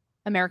to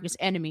America's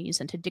enemies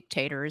and to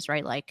dictators,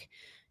 right? Like,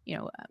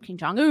 Kim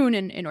Jong-un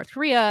in North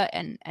Korea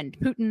and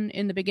Putin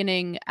in the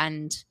beginning.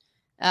 And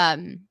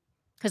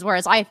because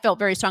whereas I felt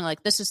very strongly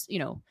like this is,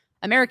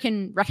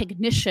 American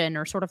recognition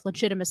or sort of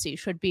legitimacy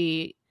should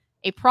be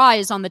a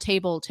prize on the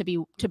table to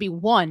be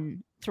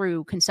won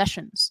through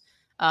concessions,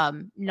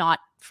 not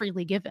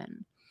freely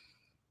given.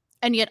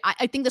 And yet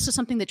I think this is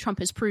something that Trump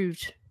has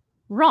proved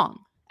wrong,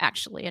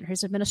 actually, and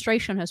his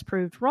administration has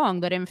proved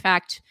wrong, that in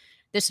fact,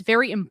 this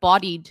very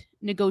embodied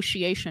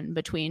negotiation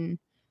between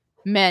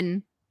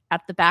men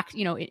at the back,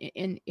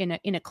 in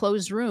a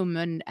closed room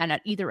and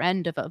at either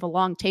end of a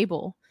long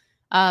table,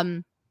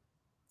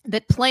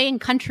 that playing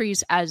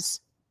countries as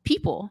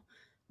people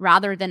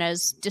rather than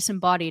as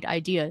disembodied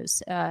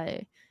ideas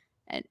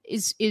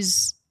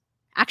is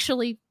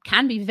actually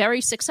can be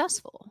very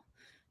successful.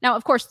 Now,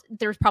 of course,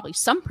 there's probably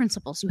some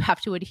principles you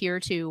have to adhere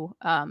to,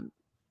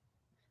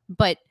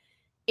 but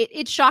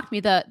it shocked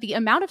me the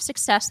amount of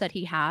success that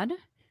he had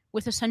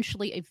with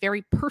essentially a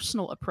very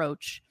personal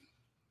approach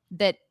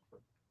that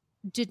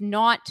did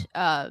not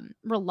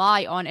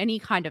rely on any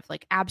kind of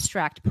like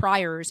abstract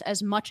priors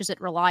as much as it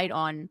relied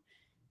on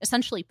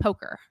essentially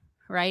poker,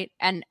 right?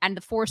 And the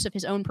force of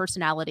his own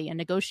personality and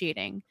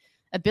negotiating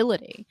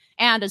ability.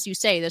 And as you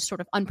say, this sort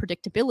of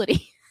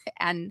unpredictability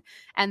and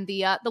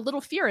the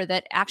little fear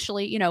that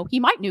actually,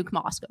 he might nuke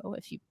Moscow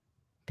if you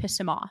piss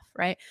him off,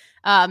 right?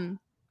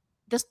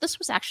 This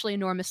was actually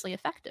enormously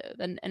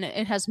effective. And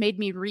it has made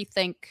me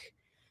rethink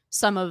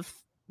some of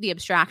the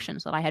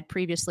abstractions that I had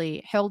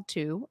previously held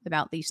to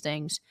about these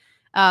things.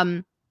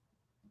 And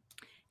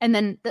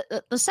then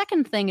the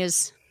second thing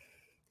is,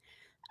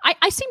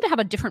 I seem to have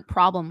a different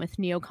problem with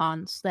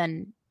neocons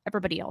than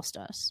everybody else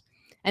does.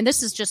 And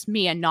this is just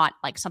me and not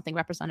like something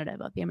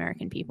representative of the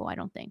American people, I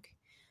don't think.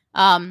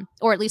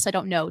 Or at least I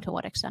don't know to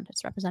what extent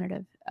it's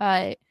representative.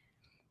 To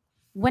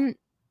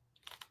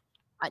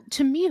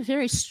me, a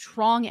very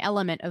strong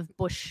element of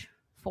Bush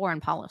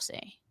foreign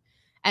policy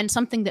and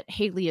something that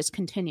Haley is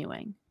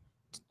continuing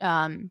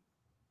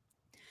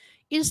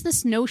is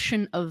this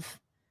notion of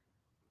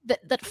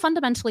that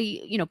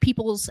fundamentally,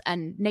 peoples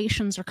and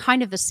nations are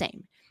kind of the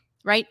same,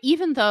 right?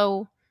 Even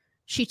though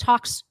she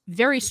talks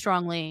very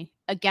strongly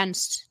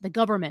against the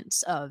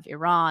governments of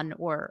Iran,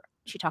 or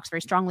she talks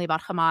very strongly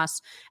about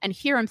Hamas. And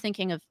here I'm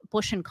thinking of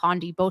Bush and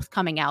Condi both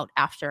coming out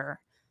after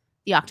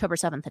the October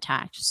 7th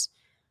attacks.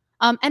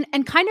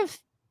 And kind of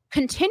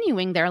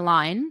continuing their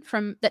line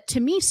from that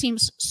to me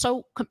seems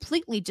so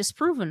completely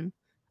disproven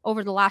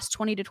over the last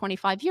 20 to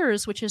 25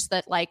 years, which is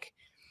that like,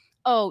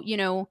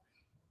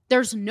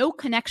 there's no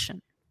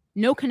connection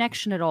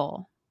at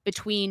all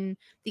between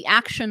the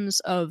actions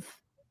of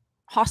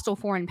hostile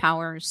foreign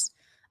powers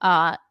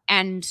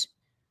and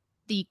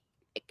the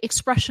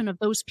expression of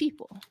those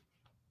people,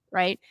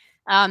 right?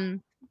 As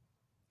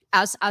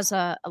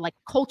a like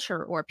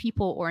culture or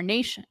people or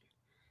nation.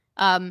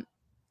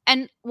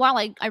 And while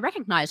I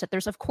recognize that there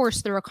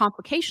are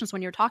complications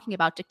when you're talking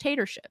about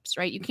dictatorships,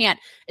 right? You can't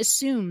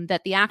assume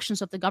that the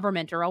actions of the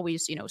government are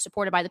always,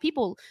 supported by the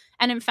people.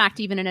 And in fact,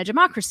 even in a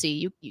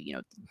democracy,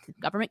 the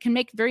government can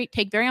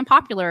take very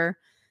unpopular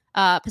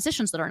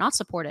positions that are not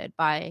supported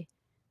by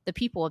the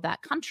people of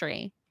that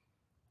country.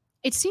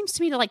 It seems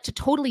to me to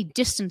totally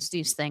distance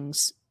these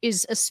things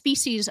is a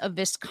species of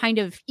this kind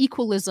of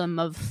equalism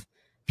of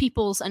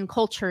peoples and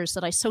cultures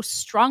that I so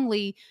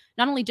strongly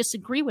not only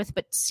disagree with,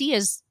 but see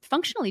as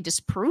functionally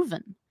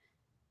disproven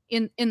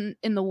in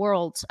the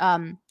world.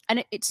 And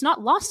it's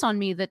not lost on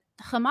me that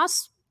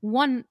Hamas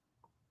won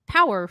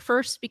power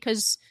first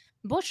because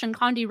Bush and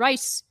Condi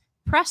Rice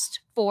pressed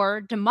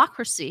for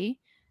democracy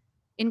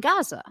in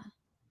Gaza.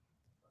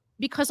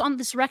 Because on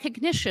this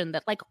recognition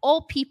that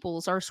all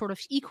peoples are sort of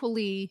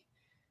equally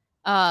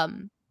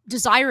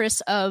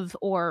desirous of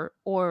or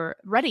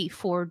ready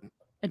for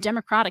a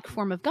democratic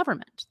form of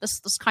government,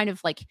 this kind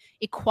of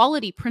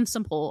equality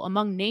principle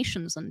among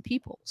nations and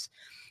peoples.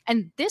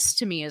 And this,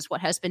 to me, is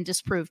what has been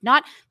disproved.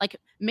 Not like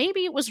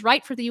maybe it was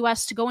right for the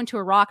U.S. to go into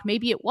Iraq,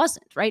 maybe it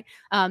wasn't, right?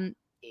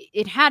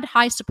 It had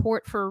high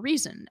support for a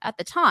reason at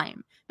the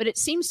time. But it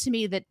seems to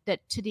me that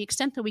to the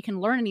extent that we can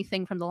learn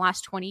anything from the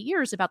last 20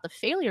 years about the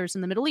failures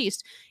in the Middle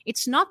East,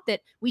 it's not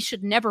that we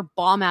should never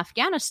bomb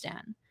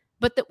Afghanistan,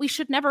 but that we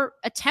should never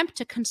attempt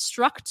to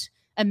construct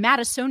a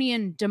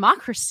Madisonian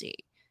democracy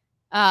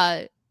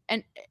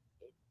and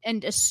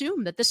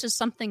assume that this is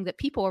something that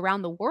people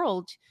around the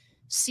world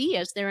see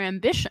as their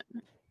ambition.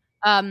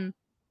 And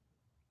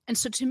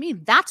so to me,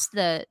 that's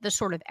the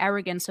sort of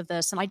arrogance of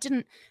this. And I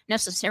didn't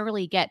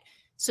necessarily get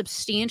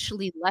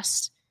substantially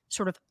less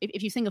sort of,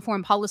 if you think of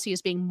foreign policy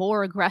as being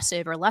more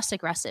aggressive or less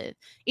aggressive,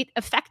 it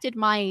affected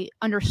my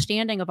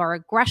understanding of our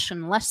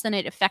aggression less than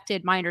it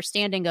affected my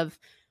understanding of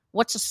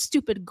what's a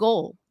stupid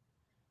goal,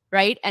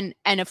 right? And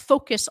a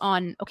focus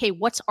on, okay,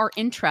 what's our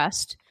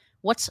interest?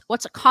 What's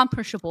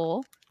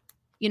accomplishable?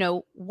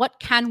 What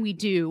can we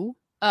do?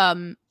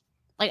 And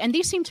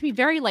these seem to be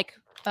very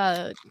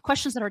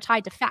questions that are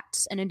tied to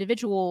facts and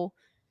individual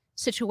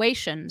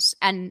situations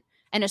and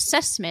an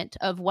assessment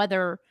of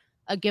whether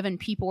a given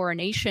people or a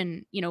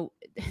nation,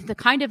 the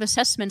kind of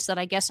assessments that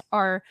I guess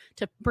are,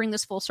 to bring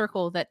this full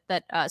circle, that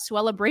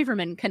Suella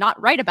Braverman cannot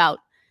write about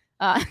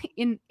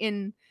in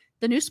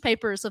the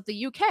newspapers of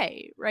the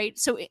UK, right?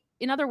 So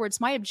in other words,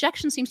 my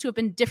objection seems to have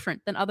been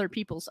different than other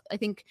people's. I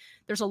think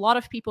there's a lot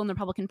of people in the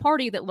Republican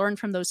Party that learned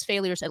from those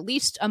failures, at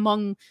least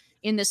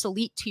in this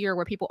elite tier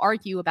where people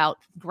argue about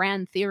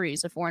grand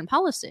theories of foreign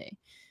policy.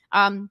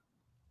 It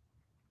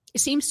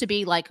seems to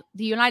be like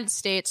the United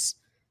States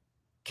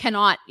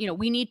cannot,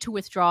 we need to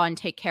withdraw and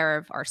take care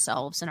of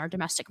ourselves and our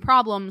domestic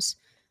problems.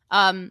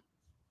 I'm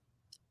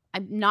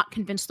not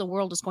convinced the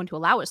world is going to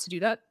allow us to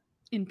do that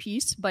in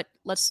peace, but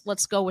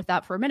let's go with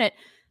that for a minute.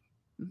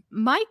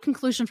 My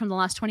conclusion from the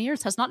last 20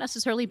 years has not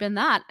necessarily been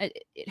that.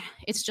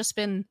 It's just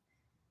been,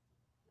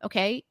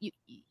 okay,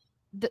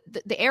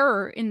 the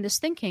error in this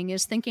thinking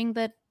is thinking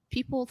that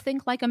people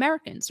think like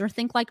Americans or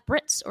think like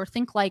Brits or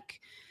think like,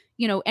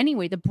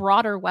 anyway, the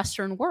broader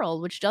Western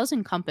world, which does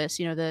encompass,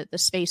 the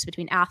space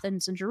between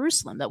Athens and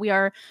Jerusalem, that we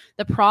are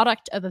the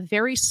product of a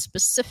very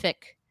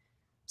specific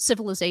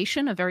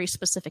civilization, a very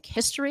specific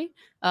history,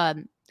 a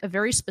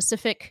very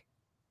specific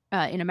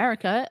in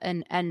America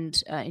and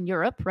in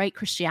Europe, right?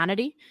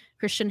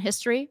 Christian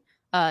history,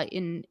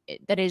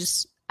 that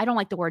is, I don't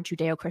like the word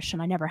Judeo-Christian,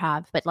 I never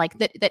have, but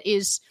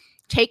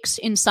takes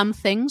in some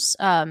things,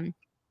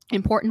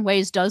 important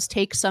ways, does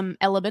take some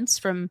elements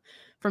from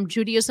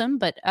Judaism,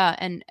 but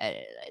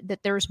that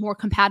there's more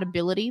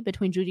compatibility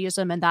between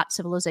Judaism and that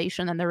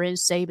civilization than there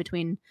is, say,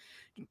 between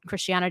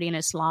Christianity and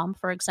Islam,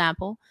 for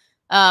example.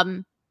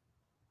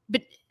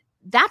 But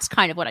that's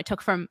kind of what I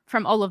took from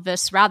all of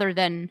this, rather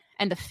than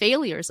the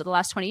failures of the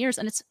last 20 years.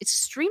 And it's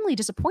extremely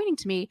disappointing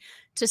to me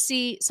to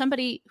see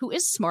somebody who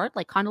is smart,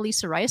 like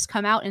Condoleezza Rice,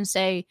 come out and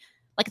say,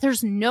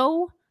 there's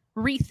no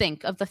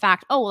rethink of the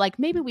fact,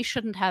 maybe we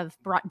shouldn't have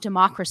brought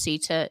democracy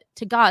to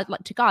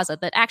Gaza,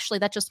 that actually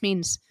that just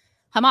means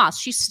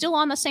Hamas. She's still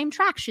on the same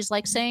track. She's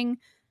saying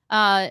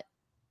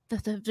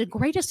the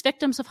greatest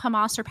victims of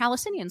Hamas are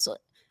Palestinians.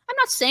 I'm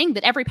not saying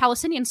that every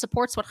Palestinian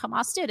supports what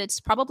Hamas did. It's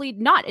probably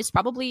not. It's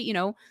probably,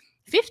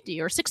 50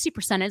 or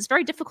 60%. It's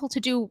very difficult to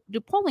do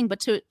polling, but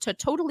to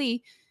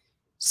totally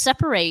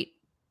separate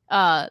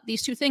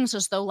these two things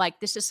as though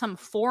this is some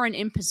foreign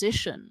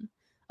imposition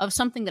of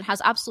something that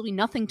has absolutely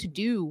nothing to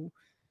do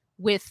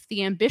with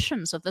the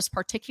ambitions of this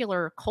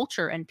particular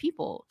culture and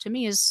people, to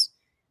me is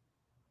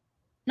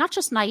not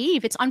just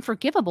naive, it's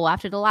unforgivable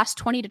after the last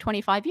 20 to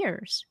 25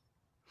 years.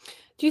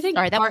 Do you think...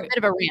 Sorry, that was a bit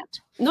of a rant.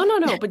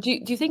 No. But do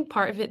you think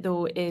part of it,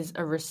 though, is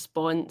a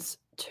response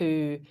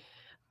to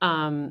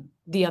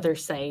the other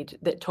side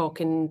that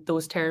talk in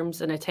those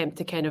terms and attempt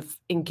to kind of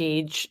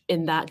engage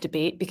in that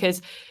debate?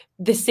 Because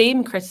the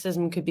same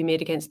criticism could be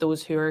made against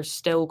those who are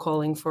still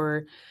calling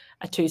for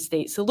a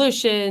two-state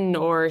solution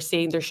or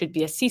saying there should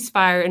be a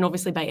ceasefire. And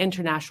obviously by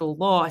international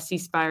law, a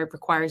ceasefire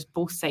requires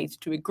both sides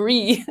to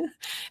agree.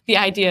 The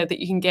idea that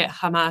you can get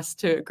Hamas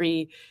to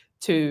agree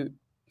to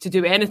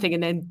do anything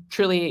and then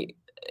truly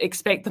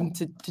expect them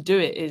to do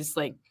it is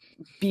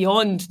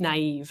beyond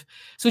naive.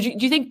 So do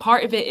you think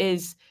part of it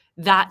is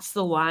that's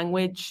the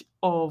language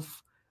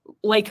of,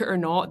 like it or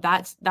not,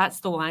 that's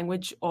the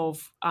language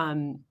of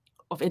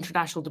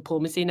international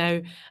diplomacy now?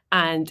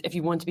 And if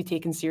you want to be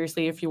taken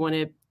seriously, if you want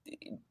to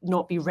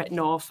not be written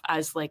off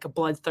as a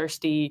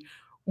bloodthirsty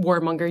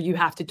warmonger, you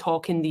have to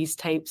talk in these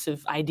types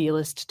of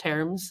idealist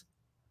terms?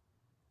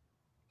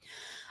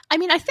 I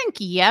mean, I think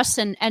yes,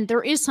 and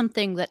there is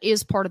something that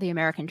is part of the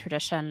American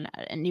tradition,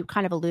 and you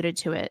kind of alluded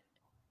to it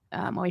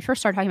when we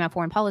first started talking about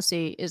foreign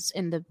policy, is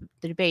in the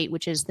debate,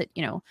 which is that,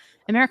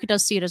 America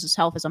does see it as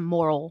itself as a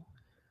moral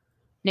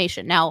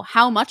nation. Now,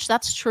 how much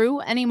that's true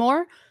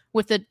anymore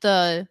with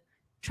the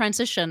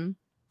transition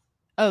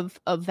of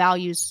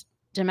values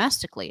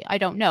domestically, I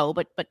don't know,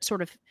 but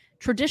sort of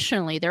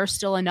traditionally, there are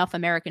still enough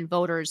American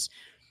voters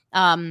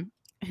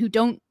who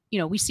don't,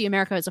 we see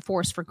America as a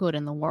force for good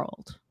in the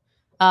world.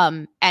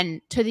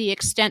 And to the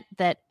extent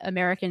that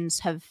Americans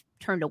have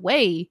turned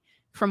away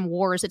from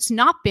wars, it's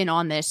not been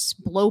on this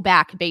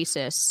blowback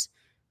basis,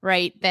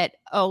 right? That,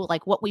 oh,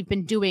 like what we've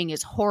been doing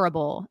is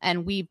horrible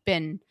and we've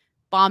been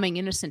bombing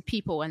innocent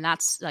people and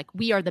that's like,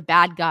 we are the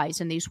bad guys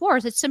in these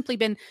wars. It's simply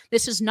been,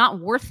 this is not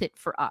worth it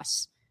for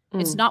us.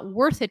 It's not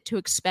worth it to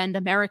expend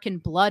American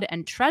blood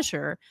and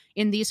treasure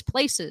in these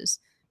places,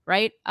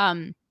 right?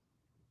 And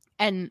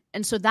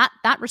so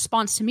that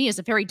response to me is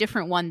a very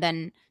different one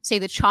than, say,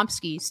 the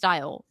Chomsky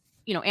style,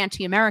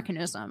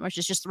 anti-Americanism, which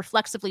is just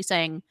reflexively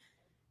saying,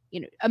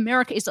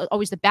 America is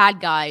always the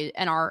bad guy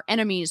and our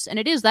enemies, and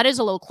that is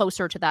a little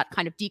closer to that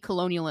kind of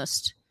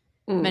decolonialist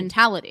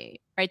mentality,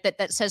 right?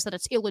 That says that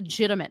it's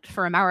illegitimate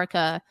for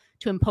America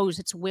to impose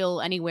its will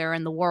anywhere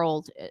in the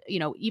world,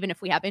 even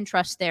if we have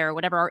interests there,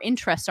 whatever our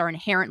interests are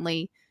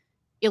inherently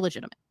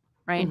illegitimate,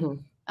 right?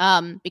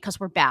 Because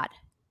we're bad.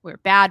 We're a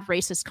bad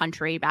racist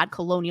country, bad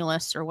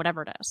colonialists, or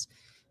whatever it is.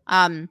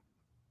 I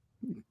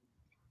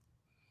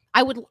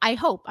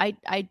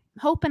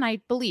hope and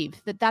I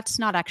believe that that's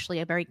not actually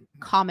a very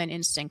common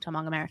instinct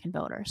among American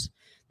voters.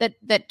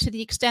 That to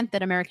the extent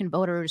that American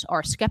voters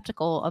are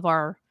skeptical of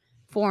our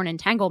foreign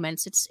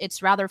entanglements,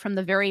 it's rather from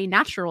the very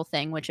natural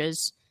thing, which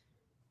is,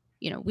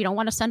 we don't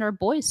want to send our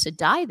boys to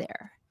die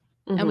there.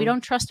 And we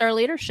don't trust our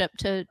leadership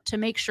to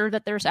make sure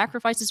that their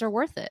sacrifices are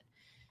worth it.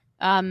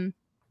 And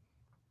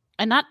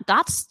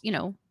that's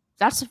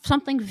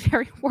something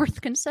very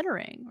worth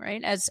considering,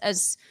 right?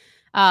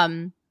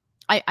 I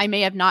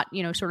may have not,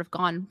 sort of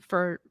gone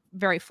for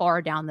very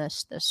far down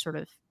this sort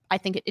of, I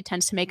think it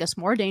tends to make us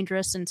more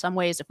dangerous in some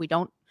ways if we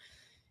don't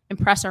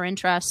impress our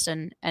interests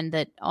and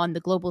that on the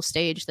global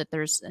stage that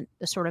there's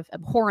a sort of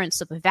abhorrence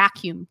of the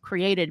vacuum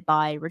created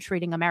by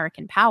retreating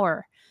American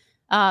power.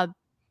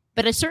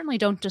 But I certainly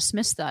don't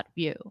dismiss that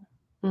view.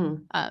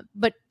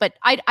 But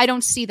I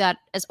don't see that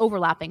as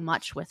overlapping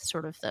much with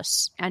sort of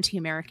this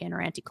anti-American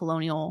or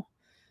anti-colonial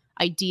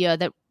idea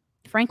that,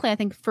 frankly, I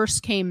think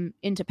first came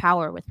into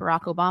power with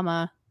Barack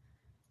Obama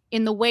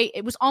in the way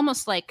it was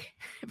almost like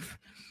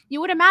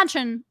you would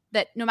imagine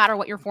that no matter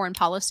what your foreign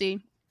policy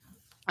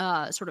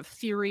sort of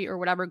theory or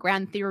whatever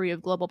grand theory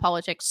of global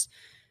politics,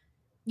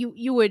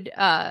 you would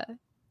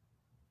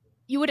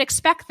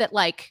expect that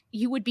like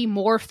you would be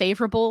more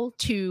favorable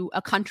to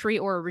a country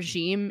or a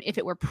regime if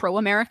it were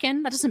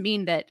pro-American. That doesn't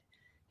mean that,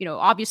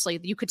 obviously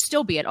you could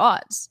still be at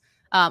odds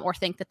or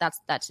think that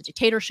that's a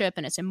dictatorship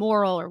and it's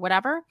immoral or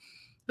whatever.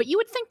 But you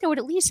would think there would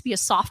at least be a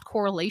soft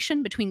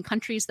correlation between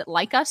countries that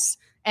like us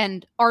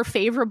and our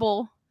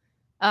favorable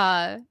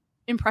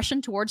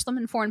impression towards them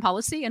in foreign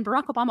policy. And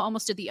Barack Obama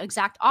almost did the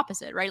exact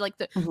opposite, right? Like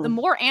the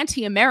more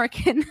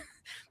anti-American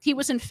he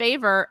was in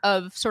favor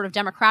of sort of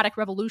democratic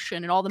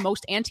revolution in all the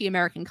most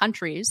anti-American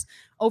countries,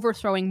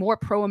 overthrowing more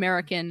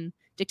pro-American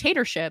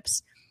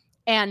dictatorships,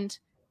 and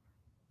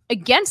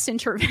against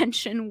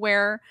intervention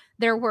where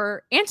there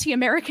were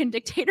anti-American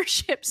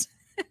dictatorships.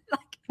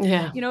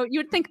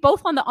 You'd think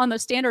both on the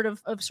standard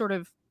of sort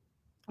of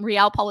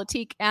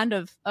realpolitik and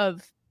of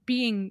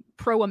being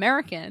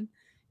pro-American,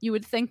 you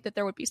would think that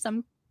there would be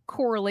some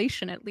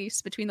correlation at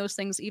least between those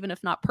things, even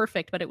if not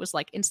perfect. But it was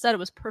like, instead it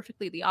was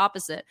perfectly the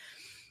opposite.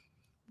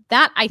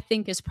 That I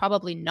think is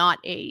probably but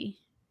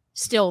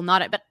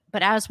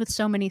as with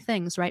so many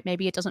things, right?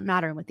 Maybe it doesn't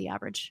matter what the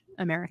average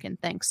American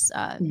thinks.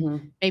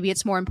 Maybe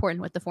it's more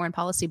important what the foreign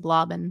policy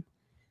blob in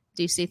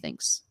DC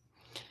thinks.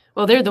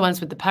 Well, they're the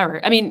ones with the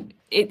power. I mean,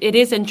 it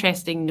is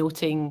interesting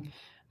noting,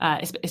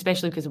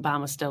 especially because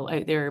Obama's still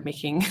out there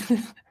making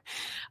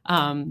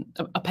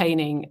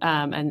opining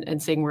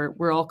and saying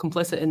we're all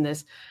complicit in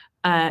this.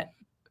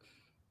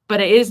 But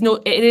it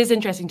is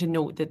interesting to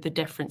note that the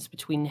difference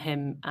between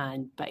him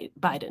and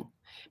Biden,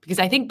 because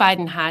I think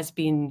Biden has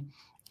been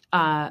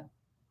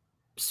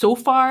so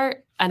far,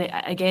 and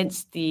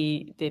against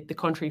the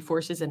contrary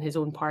forces in his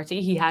own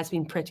party, he has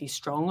been pretty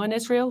strong on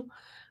Israel.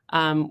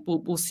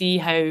 We'll see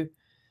how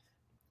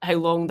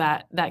long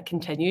that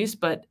continues,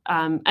 but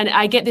and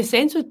I get the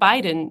sense with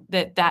Biden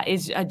that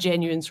is a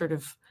genuine sort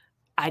of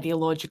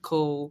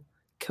ideological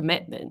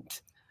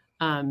commitment,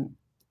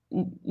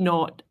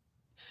 not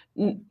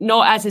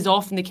as is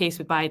often the case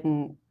with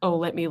Biden. Oh,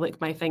 let me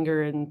lick my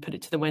finger and put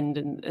it to the wind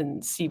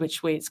and see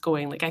which way it's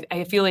going. Like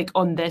I feel like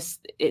on this,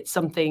 it's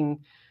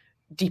something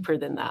deeper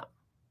than that.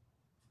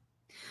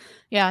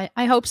 Yeah,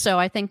 I hope so.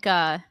 I think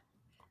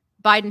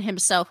Biden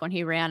himself, when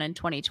he ran in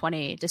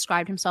 2020,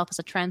 described himself as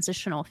a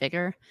transitional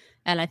figure.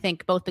 And I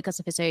think both because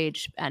of his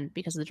age and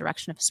because of the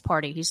direction of his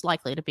party, he's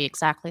likely to be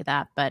exactly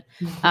that. But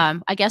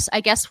I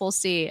guess we'll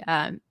see.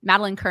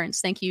 Madeleine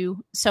Kearns, thank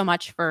you so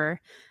much for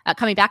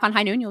coming back on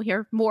High Noon. You'll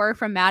hear more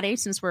from Maddie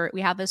since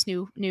we have this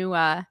new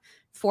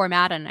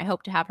format, and I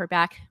hope to have her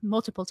back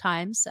multiple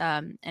times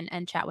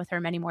and chat with her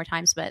many more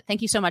times. But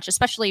thank you so much,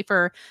 especially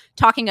for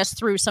talking us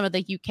through some of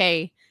the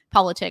UK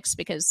politics,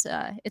 because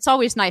it's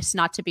always nice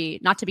not to be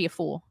a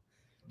fool.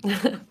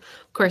 Of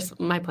course,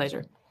 my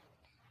pleasure.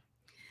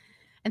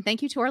 And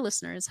thank you to our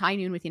listeners. High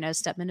Noon with Inez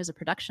Stepman is a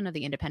production of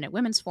the Independent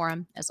Women's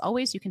Forum. As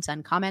always, you can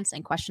send comments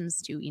and questions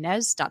to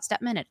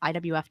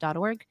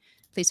inez.stepman@iwf.org.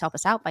 Please help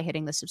us out by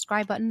hitting the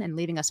subscribe button and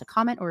leaving us a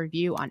comment or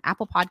review on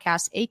Apple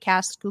Podcasts,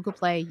 Acast, Google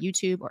Play,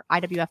 YouTube, or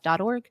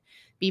IWF.org.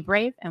 Be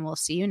brave, and we'll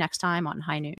see you next time on High Noon.